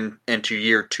going into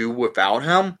year 2 without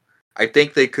him. I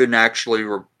think they could actually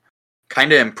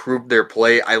kind of improve their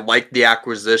play. I like the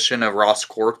acquisition of Ross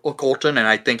Colton, and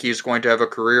I think he's going to have a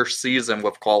career season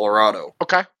with Colorado.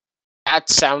 Okay. That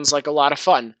sounds like a lot of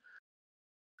fun.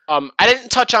 I didn't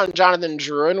touch on Jonathan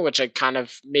Drouin, which I kind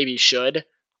of maybe should.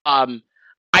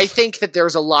 I think that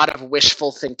there's a lot of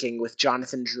wishful thinking with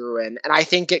Jonathan Drouin, and I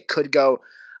think it could go.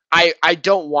 I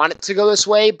don't want it to go this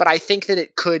way, but I think that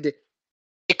it could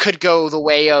go the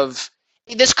way of.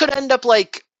 This could end up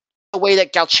like the way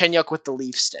that Galchenyuk with the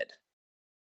Leafs did,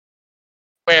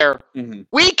 where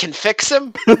we can fix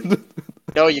him.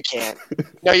 No, you can't.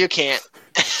 No, you can't.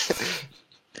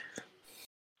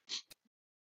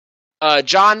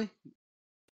 John?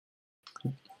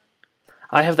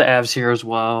 I have the Avs here as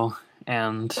well,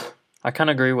 and I kind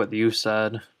of agree with what you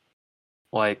said.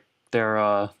 Like,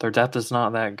 their depth is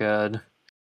not that good.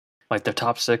 Like, their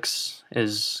top 6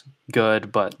 is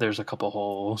good, but there's a couple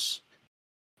holes.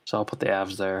 So I'll put the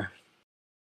Avs there.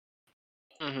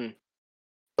 Mm-hmm.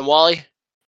 And Wally?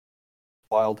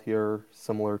 Wild here,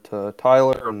 similar to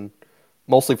Tyler, and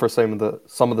mostly for some of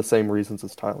the same reasons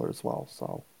as Tyler as well.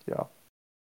 So, yeah.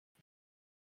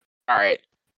 All right.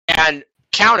 And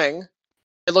counting,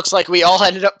 it looks like we all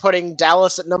ended up putting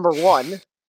Dallas at number 1.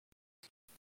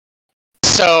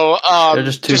 So, they're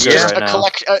just too good right now.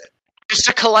 Just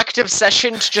a collective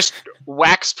session to just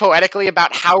wax poetically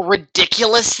about how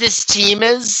ridiculous this team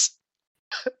is.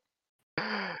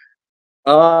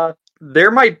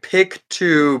 They're my pick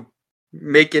to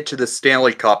make it to the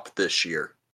Stanley Cup this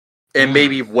year and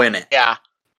maybe win it. Yeah.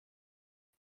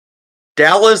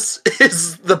 Dallas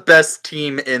is the best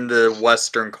team in the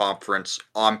Western Conference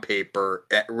on paper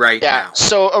right now. Yeah,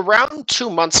 so around 2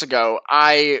 months ago,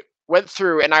 I went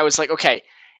through and I was like, okay,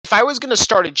 if I was going to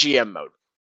start a GM mode,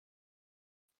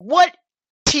 what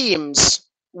teams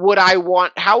would I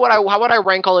want? How would I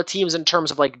rank all the teams in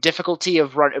terms of like difficulty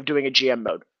of doing a GM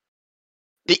mode?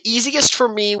 The easiest for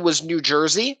me was New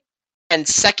Jersey, and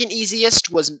second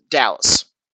easiest was Dallas.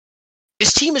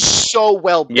 This team is so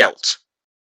well built.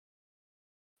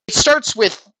 It starts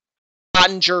with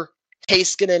Ottinger,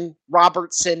 Heiskanen,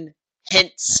 Robertson,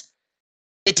 Hintz.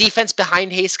 The defense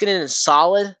behind Heiskanen is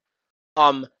solid.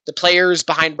 The players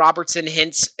behind Robertson,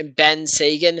 Hintz, and Ben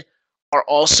Sagan are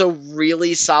also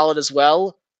really solid as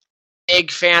well.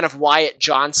 Big fan of Wyatt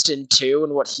Johnston, too,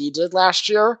 and what he did last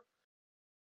year.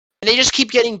 And they just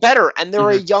keep getting better, and they're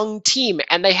a young team,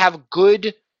 and they have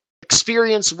good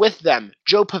experience with them.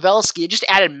 Joe Pavelski just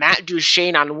added Matt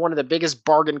Duchene on one of the biggest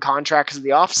bargain contracts of the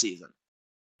offseason.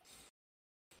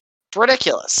 It's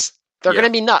ridiculous. They're going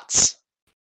to be nuts.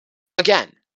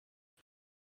 Again.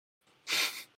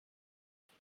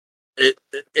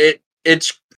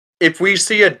 It's if we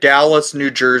see a Dallas,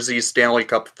 New Jersey Stanley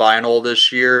Cup final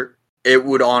this year, it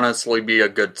would honestly be a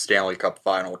good Stanley Cup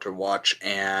final to watch.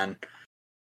 And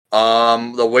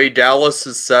the way Dallas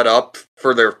is set up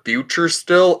for their future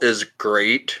still is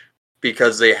great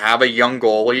because they have a young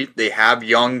goalie, they have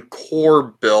young core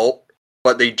built,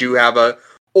 but they do have a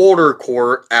older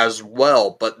core as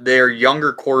well, but their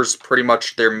younger core is pretty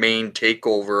much their main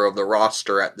takeover of the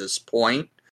roster at this point.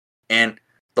 And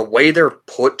the way they're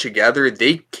put together,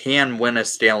 they can win a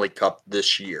Stanley Cup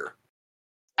this year.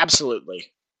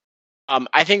 Absolutely.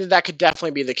 I think that could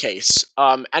definitely be the case.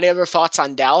 Any other thoughts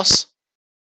on Dallas?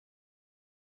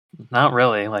 Not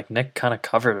really. Like, Nick kind of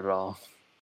covered it all.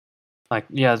 Like,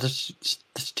 yeah, this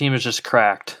team is just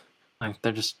cracked. Like,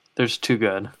 they're just too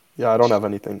good. Yeah, I don't have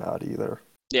anything to add either.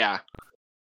 Yeah.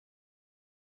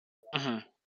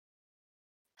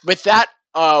 With that,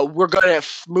 we're going to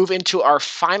move into our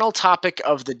final topic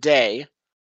of the day,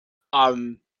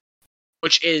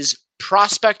 which is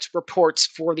prospect reports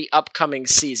for the upcoming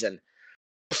season.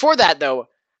 Before that, though,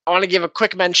 I want to give a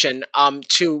quick mention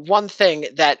to one thing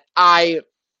that I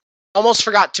almost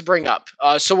forgot to bring up.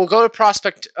 So we'll go to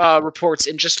prospect reports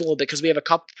in just a little bit because we have a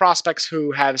couple prospects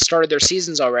who have started their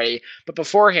seasons already. But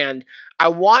beforehand, I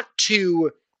want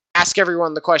to ask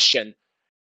everyone the question.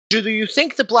 Do you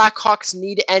think the Blackhawks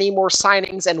need any more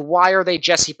signings, and why are they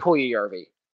Jesse Puljujarvi?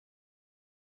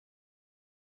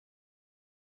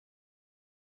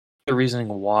 The reasoning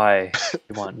why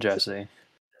you want Jesse.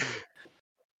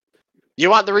 You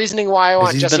want the reasoning why I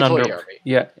want Jesse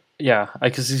Puljujarvi? Yeah,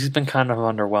 because he's been kind of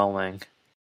underwhelming.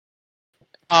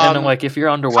 And then, like, if you're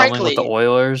underwhelming with the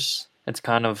Oilers, it's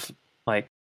kind of like,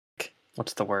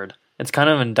 what's the word? It's kind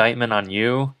of an indictment on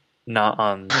you, not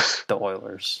on the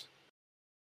Oilers.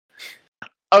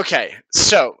 Okay,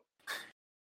 so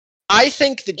I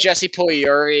think that Jesse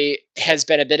Puljujarvi has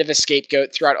been a bit of a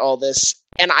scapegoat throughout all this,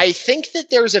 and I think that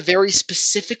there's a very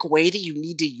specific way that you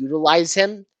need to utilize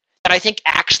him that I think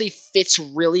actually fits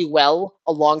really well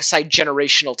alongside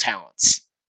generational talents.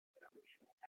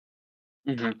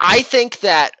 Mm-hmm. I think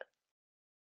that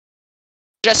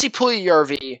Jesse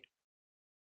Puljujarvi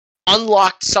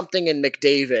unlocked something in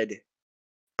McDavid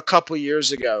a couple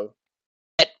years ago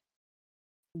that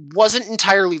wasn't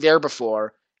entirely there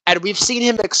before, and we've seen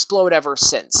him explode ever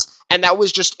since. And that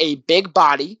was just a big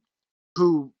body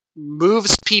who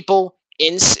moves people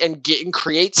in and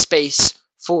create space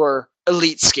for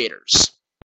elite skaters.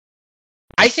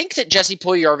 I think that Jesse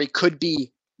Puljujarvi could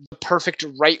be the perfect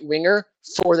right winger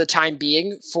for the time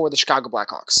being for the Chicago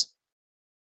Blackhawks.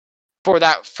 For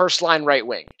that first line right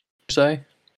wing. Say?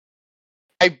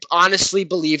 I honestly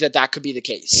believe that could be the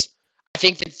case. I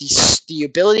think that the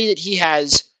ability that he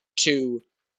has to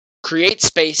create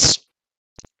space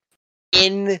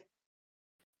in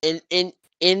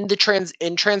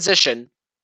transition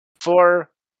for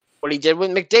what he did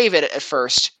with McDavid at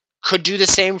first could do the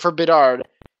same for Bedard,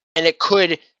 and it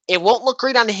won't look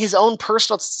great on his own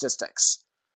personal statistics,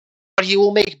 but he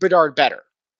will make Bedard better.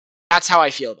 That's how I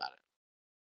feel about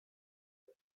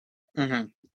it. Mm-hmm.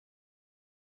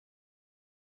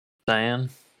 Saying,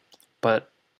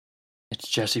 but it's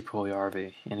Jesse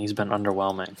Puljujarvi, and he's been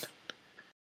underwhelming.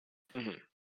 Mm-hmm.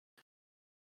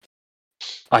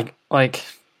 Like,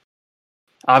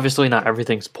 obviously not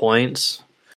everything's points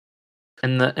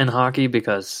in hockey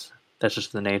because that's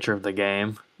just the nature of the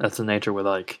game. That's the nature with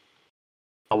like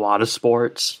a lot of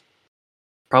sports,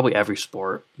 probably every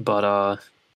sport. But I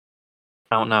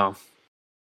don't know.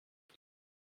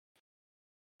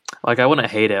 Like, I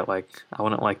wouldn't hate it. Like, I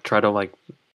wouldn't like try to like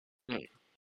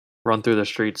run through the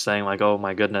streets saying like, "Oh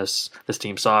my goodness, this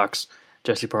team sucks.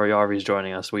 Jesse Puljujarvi's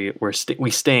joining us. We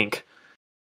stink."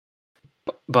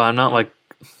 But I'm not like.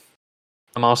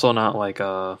 I'm also not like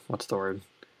what's the word?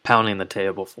 Pounding the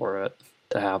table for it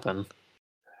to happen.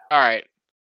 All right.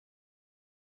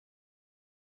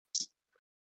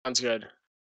 Sounds good.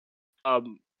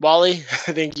 Wally,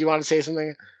 I think you want to say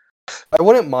something? I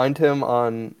wouldn't mind him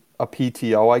on a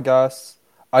PTO, I guess.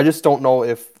 I just don't know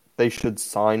if they should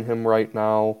sign him right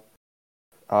now.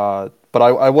 But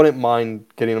I wouldn't mind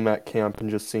getting him at camp and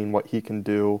just seeing what he can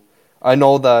do. I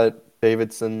know that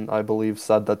Davidson, I believe,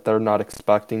 said that they're not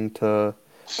expecting to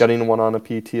getting one on a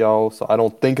PTO, so I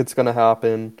don't think it's going to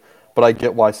happen. But I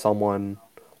get why someone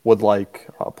would like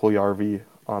Puljujarvi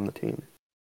on the team.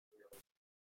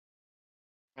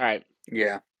 All right.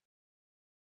 Yeah.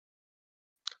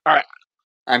 All right.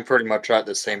 I'm pretty much at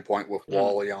the same point with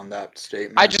Wally on that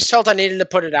statement. I just felt I needed to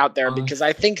put it out there because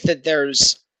I think that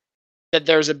there's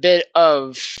a bit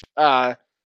of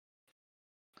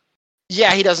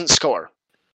he doesn't score.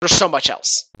 There's so much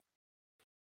else.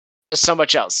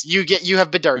 You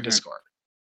have Bedard to score.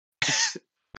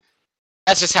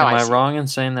 That's just how Am I see wrong in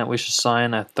saying that we should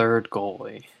sign a third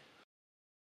goalie?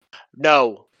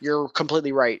 No, you're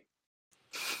completely right.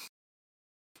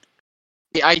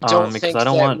 I don't think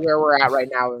where we're at right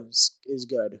now is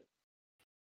good.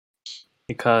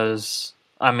 Because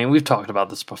I mean, we've talked about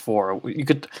this before. You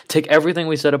could take everything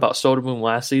we said about Soderboom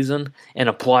last season and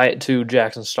apply it to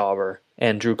Jackson Stauber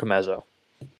and Drew Comezzo.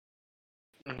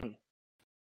 Mhm.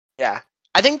 Yeah.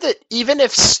 I think that even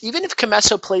if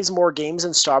Comesso plays more games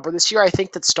than Stauber this year, I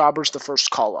think that Stauber's the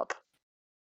first call-up.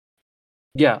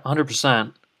 Yeah,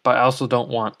 100%. But I also don't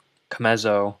want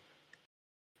Comezzo,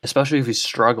 especially if he's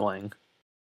struggling,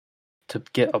 to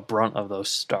get a brunt of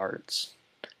those starts.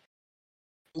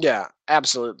 Yeah,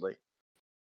 absolutely.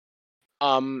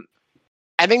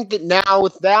 I think that now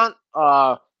with that,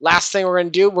 last thing we're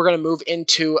going to do, we're going to move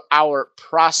into our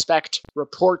prospect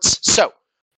reports. So,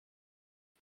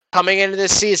 coming into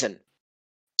this season,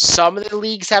 some of the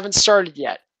leagues haven't started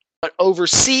yet, but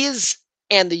overseas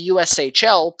and the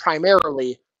USHL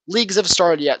primarily, leagues have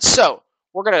started yet. So,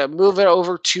 we're going to move it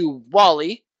over to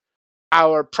Wally,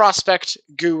 our prospect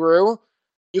guru.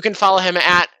 You can follow him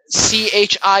at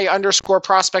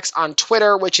CHI_prospects on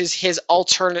Twitter, which is his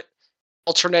alternate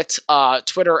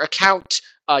Twitter account.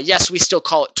 Yes, we still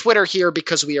call it Twitter here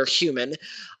because we are human.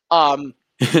 But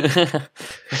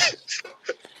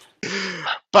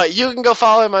you can go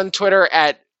follow him on Twitter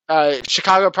at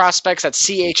Chicago Prospects at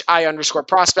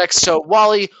CHI_prospects. So,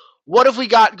 Wally, what have we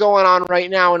got going on right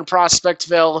now in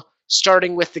Prospectville,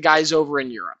 starting with the guys over in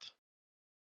Europe?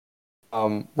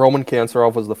 Roman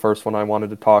Kanserov was the first one I wanted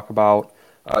to talk about.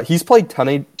 He's played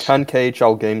 10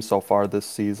 KHL games so far this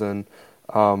season.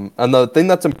 And the thing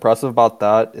that's impressive about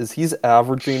that is he's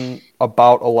averaging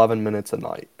about 11 minutes a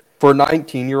night. For a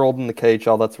 19-year-old in the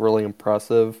KHL, that's really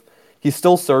impressive. He's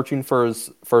still searching for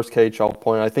his first KHL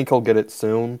point. I think he'll get it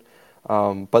soon.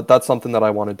 But that's something that I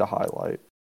wanted to highlight.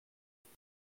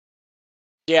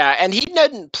 Yeah, and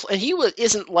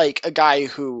isn't like a guy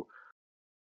who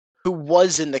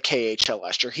was in the KHL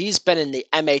last year. He's been in the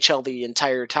MHL the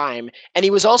entire time, and he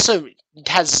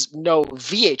has no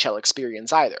VHL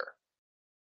experience either.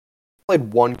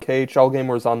 Played one KHL game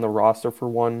or was on the roster for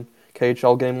one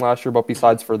KHL game last year, but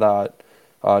besides for that,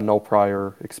 no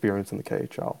prior experience in the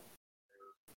KHL.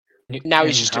 Now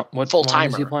he's just a full-timer. What line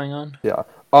is he playing on? Yeah.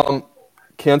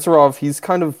 Kanserov, he's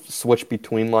kind of switched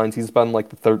between lines. He's been like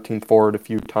the 13th forward a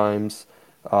few times.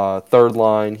 Third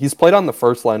line. He's played on the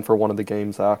first line for one of the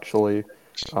games, actually.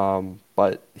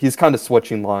 But he's kind of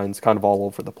switching lines kind of all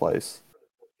over the place.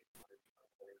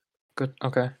 Good.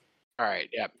 Okay. All right,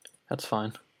 yeah. That's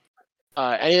fine.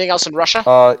 Anything else in Russia?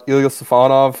 Ilya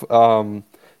Stefanov,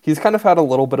 he's kind of had a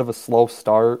little bit of a slow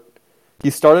start. He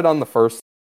started on the first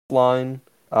line,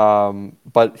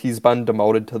 but he's been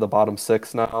demoted to the bottom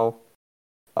six now.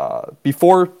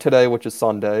 Before today, which is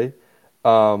Sunday,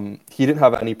 he didn't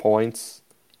have any points.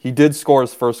 He did score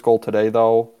his first goal today,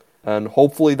 though, and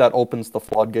hopefully that opens the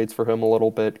floodgates for him a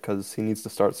little bit because he needs to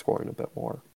start scoring a bit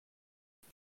more.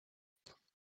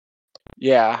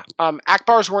 Yeah.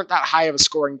 Akbars weren't that high of a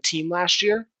scoring team last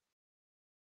year,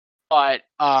 but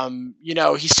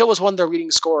he still was one of their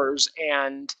leading scorers,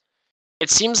 and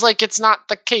it seems like it's not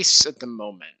the case at the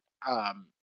moment.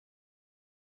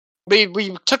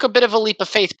 We took a bit of a leap of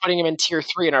faith putting him in tier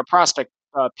 3 in our prospect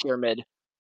pyramid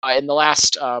in the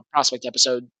last prospect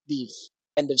episode, the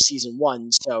end of season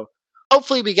 1. So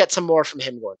hopefully we get some more from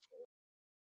him going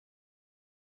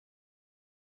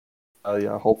forward.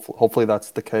 Yeah, hopefully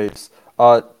that's the case.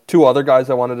 Two other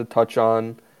guys I wanted to touch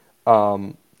on.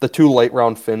 The two late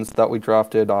round Finns that we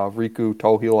drafted, Riku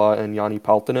Tohila and Jani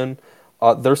Peltonen.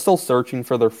 They're still searching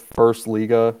for their first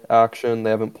Liga action.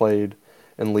 They haven't played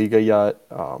in Liga yet.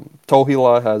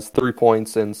 Tohila has 3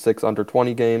 points in 6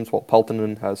 under-20 games, while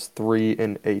Peltonen has 3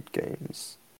 in 8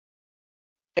 games.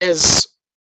 Is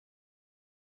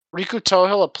Riku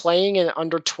Tohila playing in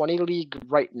under-20 league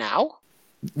right now?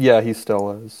 Yeah, he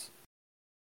still is.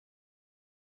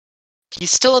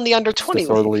 He's still in the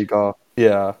under-20 league?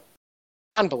 Yeah.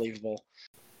 Unbelievable.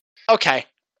 Okay.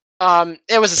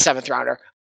 It was a 7th rounder.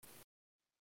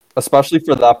 Especially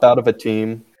for that bad of a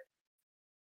team.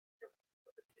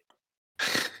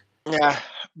 Yeah,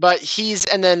 but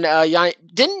didn't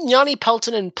Jani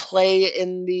Peltonen play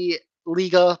in the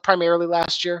Liga primarily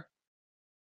last year?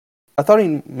 I thought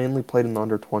he mainly played in the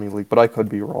under-20 league, but I could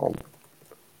be wrong.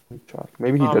 Let me check.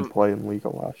 Maybe he did play in Liga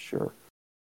last year.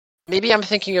 Maybe I'm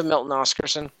thinking of Milton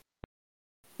Oscarsson.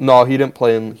 No, he didn't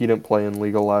play in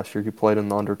Liga last year. He played in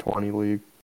the under-20 league.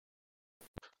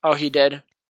 Oh, he did?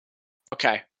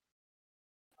 Okay.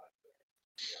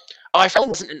 Oh, I forgot he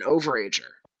wasn't an overager.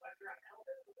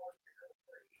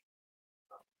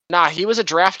 Nah, he was a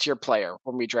draft year player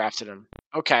when we drafted him.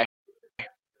 Okay.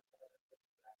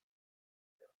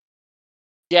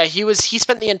 Yeah, he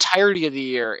spent the entirety of the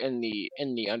year in the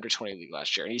under-20 league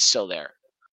last year, and he's still there.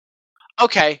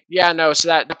 Okay, yeah, no, so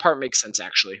that part makes sense,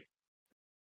 actually.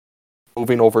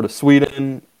 Moving over to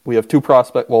Sweden, we have two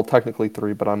prospects. Well, technically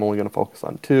three, but I'm only going to focus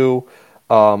on two.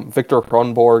 Victor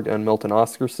Hrunborg and Milton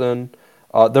Oskarsson.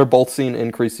 They're both seeing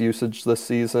increased usage this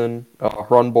season.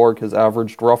 Hrunborg has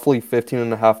averaged roughly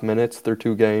 15.5 minutes through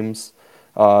two games.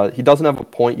 He doesn't have a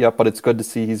point yet, but it's good to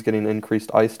see he's getting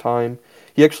increased ice time.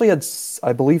 He actually had,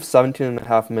 I believe,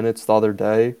 17.5 minutes the other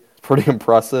day. Pretty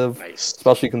impressive, Nice.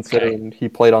 especially considering he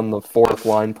played on the fourth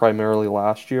line primarily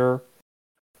last year.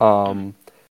 I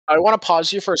want to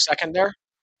pause you for a second there.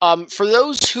 For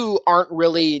those who aren't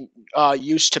really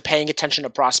used to paying attention to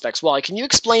prospects, Wally, can you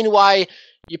explain why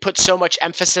you put so much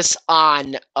emphasis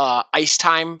on ice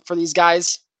time for these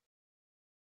guys?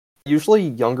 Usually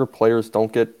younger players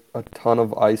don't get a ton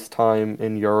of ice time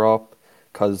in Europe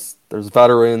because there's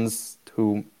veterans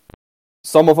who,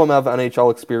 some of them have NHL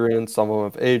experience, some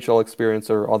of them have AHL experience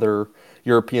or other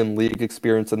European League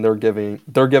experience, and they're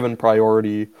given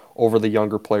priority over the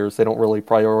younger players. They don't really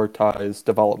prioritize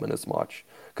development as much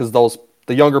because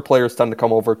the younger players tend to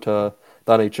come over to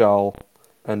the NHL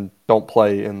and don't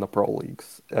play in the pro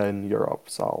leagues in Europe.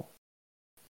 So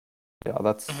yeah,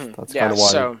 that's kind of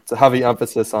why it's a heavy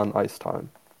emphasis on ice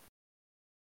time.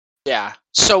 Yeah,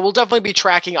 so we'll definitely be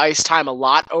tracking ice time a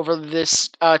lot over this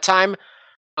time,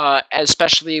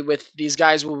 especially with these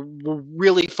guys. We'll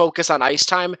really focus on ice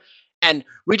time. And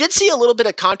we did see a little bit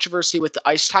of controversy with the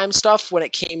ice time stuff when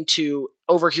it came to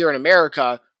over here in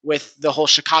America with the whole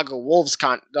Chicago Wolves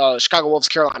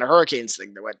Carolina Hurricanes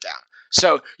thing that went down.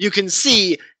 So you can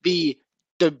see the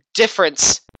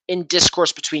difference in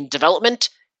discourse between development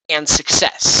and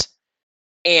success.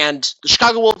 And the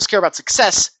Chicago Wolves care about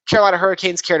success, Carolina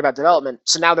Hurricanes cared about development,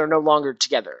 so now they're no longer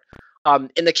together.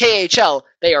 In the KHL,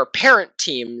 they are parent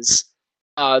teams.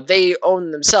 They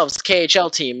own themselves, the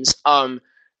KHL teams.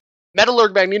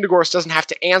 Metallurg Magnitogorsk doesn't have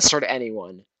to answer to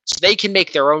anyone, so they can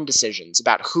make their own decisions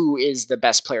about who is the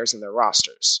best players in their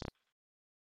rosters.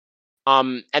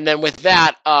 And then with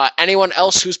that, anyone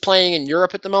else who's playing in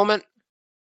Europe at the moment?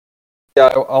 Yeah,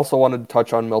 I also wanted to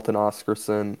touch on Milton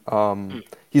Oskarsson.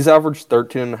 He's averaged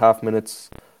 13.5 minutes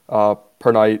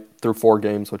per night through 4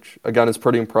 games, which, again, is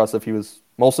pretty impressive. He was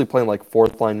mostly playing like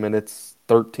fourth-line minutes,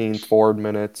 13th forward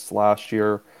minutes last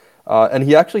year. And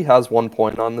he actually has 1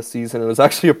 point on the season. It was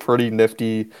actually a pretty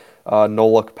nifty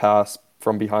no-look pass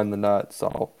from behind the net.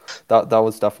 So that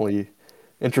was definitely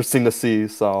interesting to see.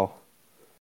 So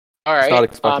all right. Not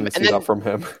expecting to see that from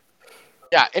him.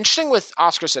 Yeah, interesting with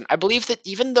Oskarsson. I believe that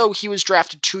even though he was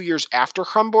drafted 2 years after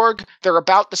Hrunborg, they're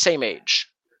about the same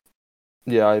age.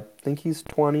 Yeah, I think he's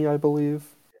 20, I believe.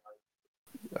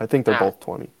 I think they're both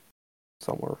 20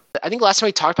 somewhere. I think last time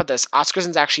we talked about this,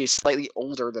 Oskarsson's actually slightly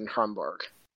older than Hrunborg.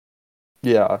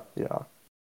 Yeah.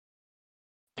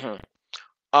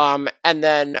 And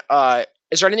then,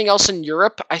 is there anything else in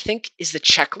Europe? I think, is the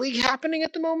Czech League happening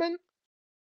at the moment?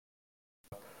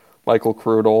 Michael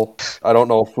Krudel. I don't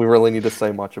know if we really need to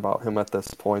say much about him at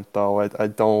this point, though. I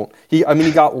don't. He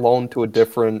got loaned to a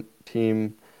different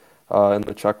team in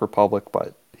the Czech Republic,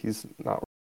 but he's not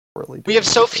really. We have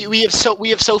so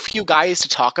few guys to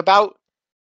talk about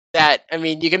that. I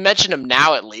mean, you can mention him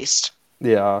now at least.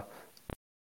 Yeah.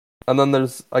 And then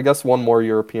there's, I guess, one more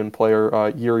European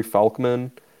player, Yuri Falkman.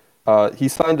 He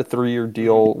signed a 3-year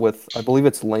deal with, I believe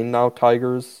it's Langnau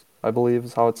Tigers, I believe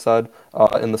is how it's said,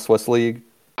 in the Swiss League.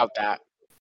 About that.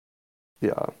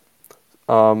 Yeah.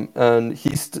 And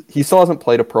he still hasn't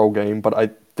played a pro game, but I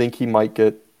think he might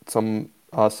get some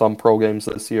pro games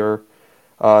this year.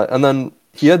 And then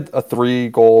he had a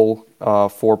 3-goal,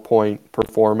 4-point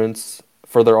performance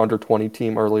for their under-20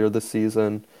 team earlier this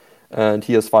season, and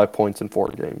he has 5 points in 4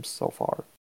 games so far.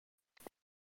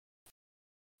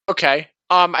 Okay.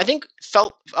 I think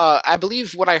I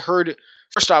believe what I heard.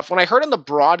 First off, when I heard on the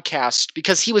broadcast,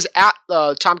 because he was at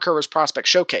Tom Curver's Prospect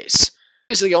Showcase,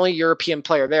 he was the only European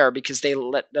player there because they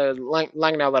let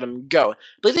Langnau let him go. I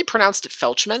believe they pronounced it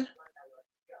Felchman.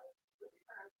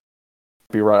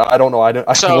 Be right. I don't know. I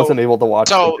wasn't able to watch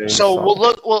the game. So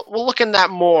we'll look in that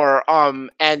more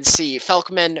and see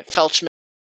Felchman.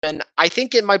 I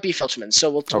think it might be Felchman. So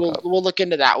we'll look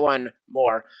into that one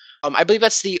more. I believe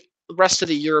that's the rest of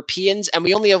the Europeans, and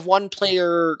we only have one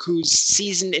player whose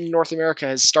season in North America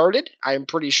has started. I'm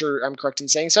pretty sure I'm correct in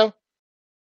saying so.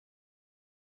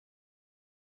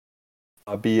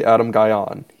 Be Adam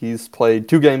Guyon. He's played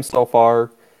 2 games so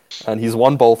far, and he's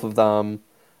won both of them.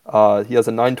 He has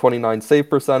a .929 save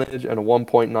percentage and a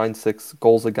 1.96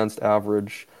 goals against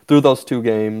average through those 2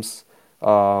 games.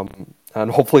 And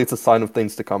hopefully it's a sign of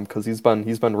things to come because he's been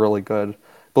really good.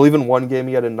 I believe in one game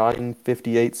he had a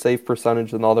 .958 save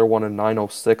percentage, and the other one a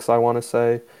 .906, I want to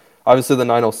say. Obviously the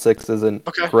 .906 isn't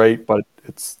great, but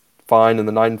it's fine, and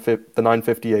the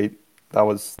 .958 that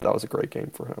was a great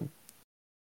game for him.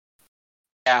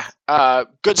 Yeah,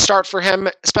 good start for him,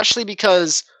 especially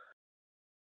because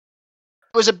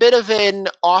it was a bit of an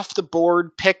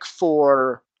off-the-board pick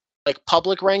for like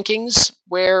public rankings,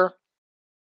 where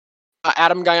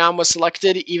Adam Gajan was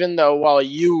selected, even though, well,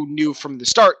 you knew from the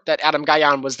start that Adam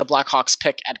Gajan was the Blackhawks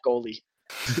pick at goalie.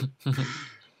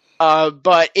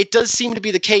 But it does seem to be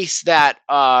the case that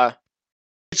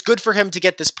it's good for him to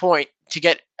get this point, to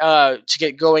get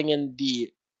going in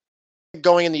the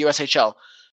USHL.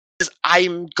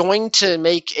 I'm going to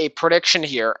make a prediction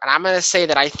here, and I'm going to say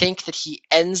that I think that he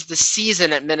ends the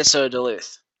season at Minnesota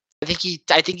Duluth. I think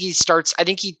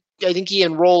he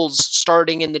enrolls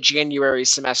starting in the January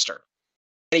semester.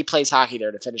 And he plays hockey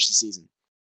there to finish the season.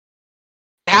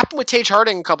 It happened with Tage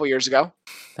Harding a couple years ago.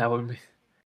 That would be.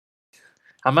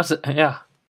 I'm just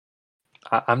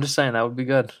saying that would be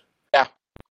good. Yeah,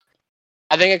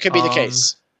 I think it could be the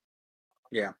case.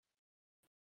 Yeah.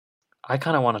 I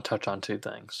kind of want to touch on two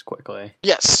things quickly.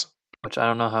 Yes. Which I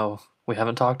don't know how we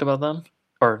haven't talked about them,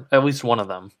 or at least one of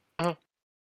them.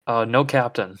 Uh-huh. No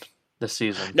captain this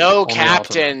season. No Only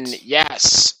captain. alternates.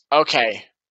 Yes. Okay.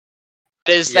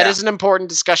 That is an important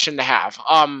discussion to have.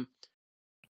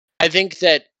 I think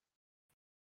that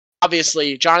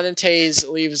obviously Jonathan Toews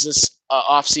leaves this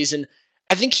off season.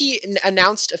 I think he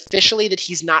announced officially that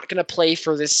he's not going to play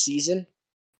for this season.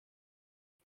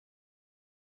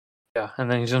 Yeah,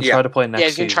 and then he's going to try to play next season. Yeah,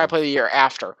 he's going to try to play the year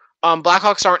after.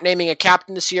 Blackhawks aren't naming a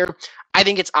captain this year. I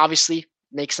think it's obviously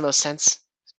makes the most sense.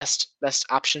 Best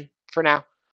option for now.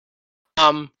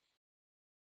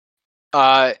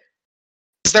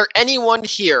 Is there anyone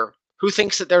here who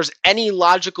thinks that there's any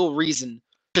logical reason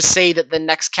to say that the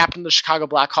next captain of the Chicago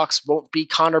Blackhawks won't be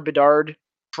Connor Bedard,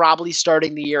 probably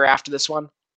starting the year after this one?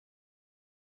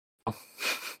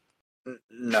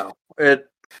 No.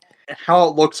 How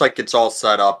it looks like it's all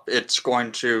set up, it's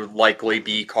going to likely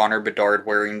be Connor Bedard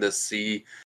wearing the C,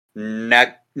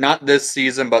 not this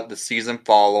season, but the season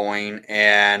following,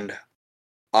 and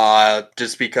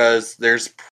just because there's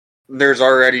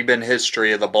already been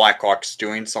history of the Blackhawks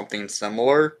doing something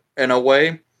similar in a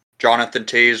way. Jonathan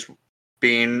Toews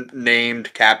being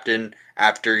named captain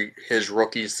after his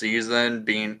rookie season,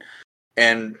 became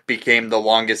the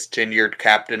longest tenured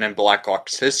captain in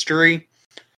Blackhawks history.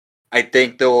 I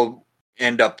think they'll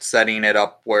end up setting it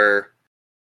up where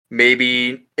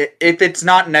maybe if it's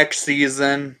not next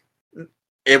season,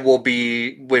 it will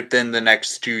be within the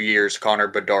next 2 years. Connor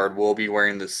Bedard will be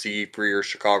wearing the C for your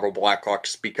Chicago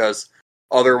Blackhawks, because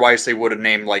otherwise they would have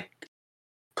named like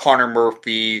Connor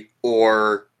Murphy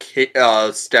or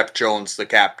Steph Jones the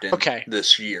captain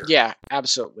this year. Yeah,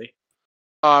 absolutely.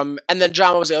 And then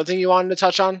John, what was the other thing you wanted to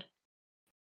touch on?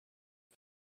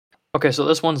 Okay, so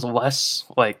this one's less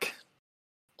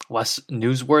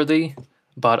newsworthy,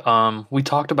 but we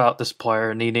talked about this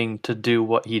player needing to do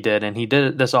what he did, and he did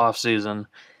it this offseason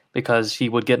because he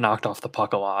would get knocked off the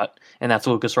puck a lot, and that's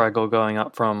Lukas Reichel going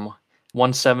up from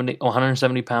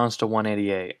 170 pounds to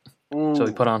 188. Ooh. So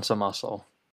he put on some muscle.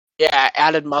 Yeah,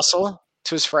 added muscle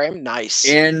to his frame. Nice.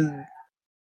 And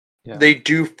they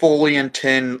do fully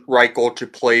intend Reichel to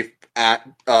play at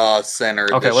center.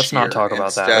 Okay, let's not talk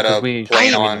about that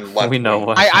because we know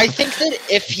what. I think that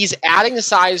if he's adding the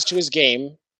size to his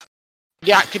game,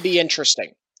 that could be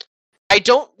interesting. I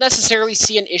don't necessarily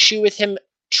see an issue with him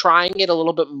trying it a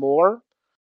little bit more.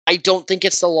 I don't think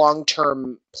it's the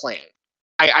long-term plan.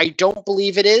 I don't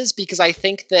believe it is, because I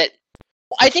think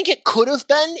it could have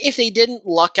been if they didn't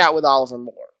luck out with Oliver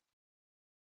Moore.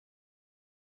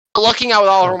 Lucking out with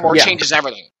Oliver Moore changes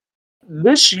everything.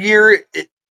 This year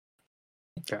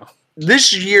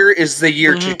is the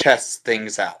year to test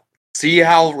things out. See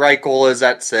how Reichel is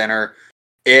at center,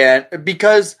 and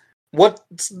because what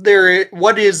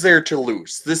is there to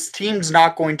lose? This team's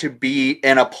not going to be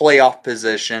in a playoff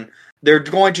position. They're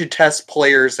going to test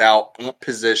players out in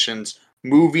positions,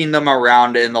 moving them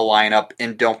around in the lineup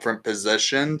in different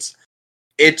positions.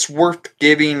 It's worth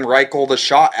giving Reichel the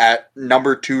shot at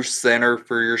number 2 center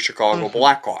for your Chicago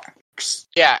Blackhawks.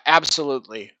 Yeah,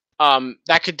 absolutely.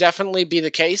 That could definitely be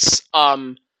the case.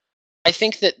 I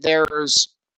think that there's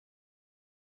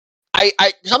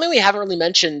something we haven't really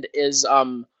mentioned is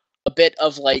a bit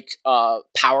of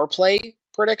power play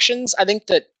predictions. I think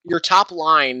that your top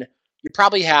line, you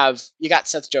got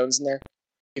Seth Jones in there.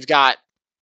 You've got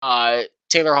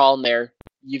Taylor Hall in there.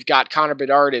 You've got Connor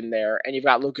Bedard in there, and you've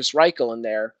got Lukas Reichel in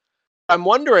there. I'm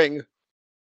wondering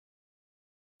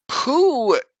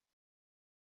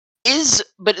is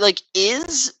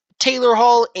Taylor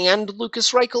Hall and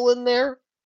Lukas Reichel in there?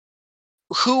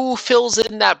 Who fills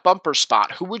in that bumper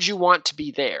spot? Who would you want to be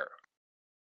there?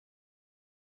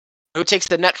 Who takes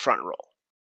the net front role?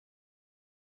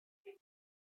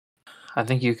 I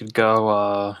think you could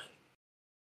go.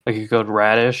 Like you could go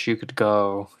Radish. You could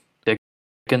go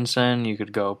Dickinson. You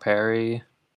could go Perry.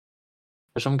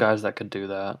 There's some guys that could do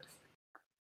that.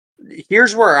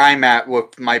 Here's where I'm at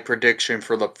with my prediction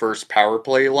for the first power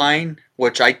play line,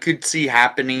 which I could see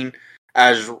happening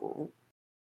as of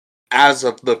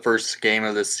the first game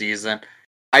of the season.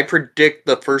 I predict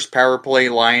the first power play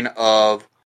line of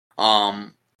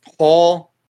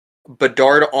Hall,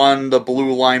 Bedard on the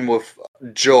blue line with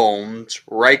Jones,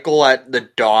 Reichel at the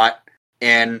dot,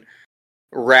 and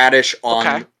Radish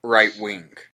on right wing.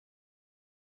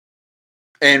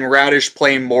 And Radish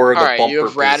playing more of the bumper you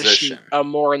have Radish position.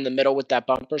 More in the middle with that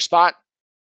bumper spot.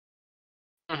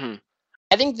 Mm-hmm.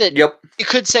 I think that you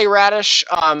could say Radish.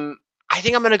 I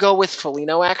think I'm going to go with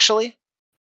Foligno, actually.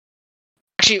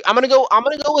 I'm going to go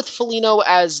with Foligno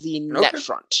as the net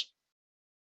front.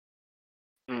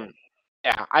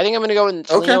 Yeah, I think I'm going to go with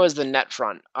Foligno as the net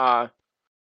front. I'm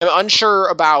unsure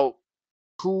about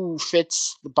who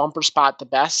fits the bumper spot the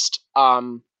best.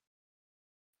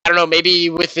 I don't know,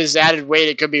 maybe with his added weight,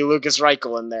 it could be Lucas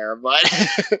Reichel in there, but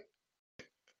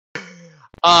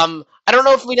I don't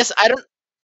know if we necessarily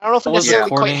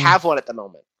quite have one at the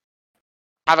moment.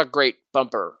 Have a great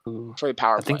bumper for the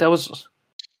power play. I think that was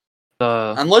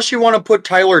unless you want to put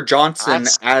Tyler Johnson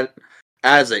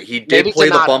as it. He did play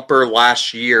the bumper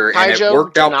last year, and it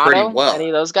worked out pretty well. Any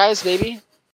of those guys, maybe?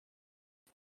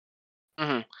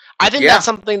 Mm-hmm. I think that's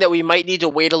something that we might need to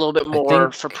wait a little bit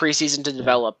more for preseason to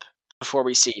develop before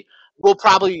we see.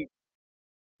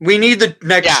 We need the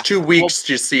next 2 weeks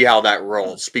to see how that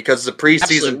rolls, because the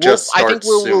preseason just starts I think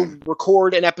we'll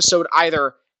record an episode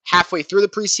either halfway through the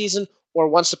preseason or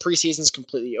once the preseason's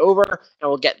completely over, and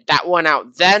we'll get that one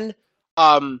out then.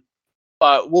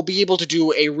 But we'll be able to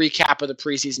do a recap of the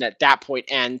preseason at that point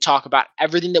and talk about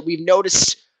everything that we've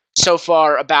noticed so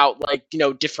far about,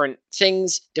 different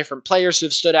things, different players who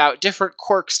have stood out, different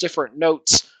quirks, different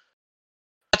notes.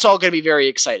 That's all going to be very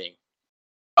exciting.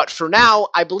 But for now,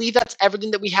 I believe that's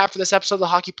everything that we have for this episode of the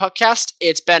Hockey Puckcast.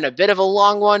 It's been a bit of a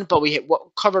long one, but we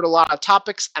covered a lot of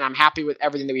topics, and I'm happy with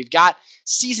everything that we've got.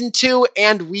 Season 2,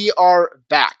 and we are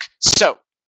back. So,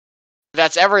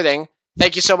 that's everything.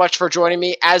 Thank you so much for joining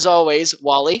me. As always,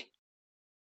 Wally.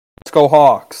 Let's go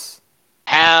Hawks.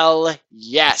 Hell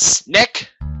yes. Nick?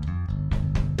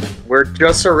 We're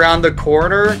just around the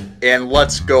corner, and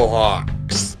let's go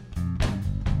Hawks.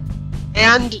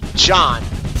 And John?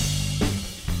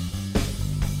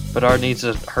 Bedard needs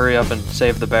to hurry up and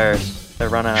save the Bears. They're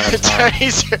running out of time.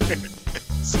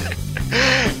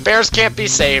 Bears can't be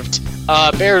saved.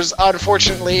 Bears,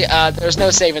 unfortunately, there's no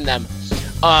saving them.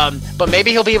 But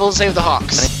maybe he'll be able to save the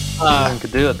Hawks. Anyone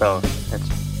could do it, though.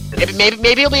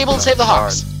 Maybe he'll be able to save the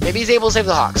Hawks. Maybe he's able to save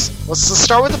the Hawks. Let's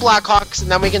start with the Blackhawks,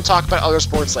 and then we can talk about other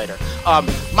sports later.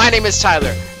 My name is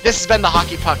Tyler. This has been the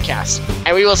Hockey Puckcast,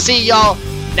 and we will see y'all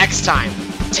next time.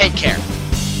 Take care.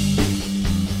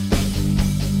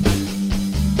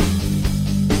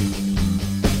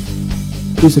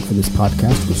 Music for this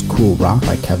podcast was Cool Rock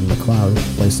by Kevin MacLeod,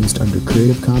 licensed under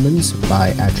Creative Commons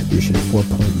by Attribution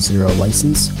 4.0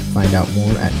 license. Find out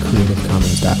more at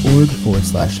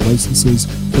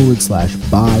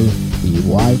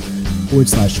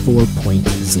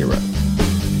creativecommons.org/licenses/by/4.0.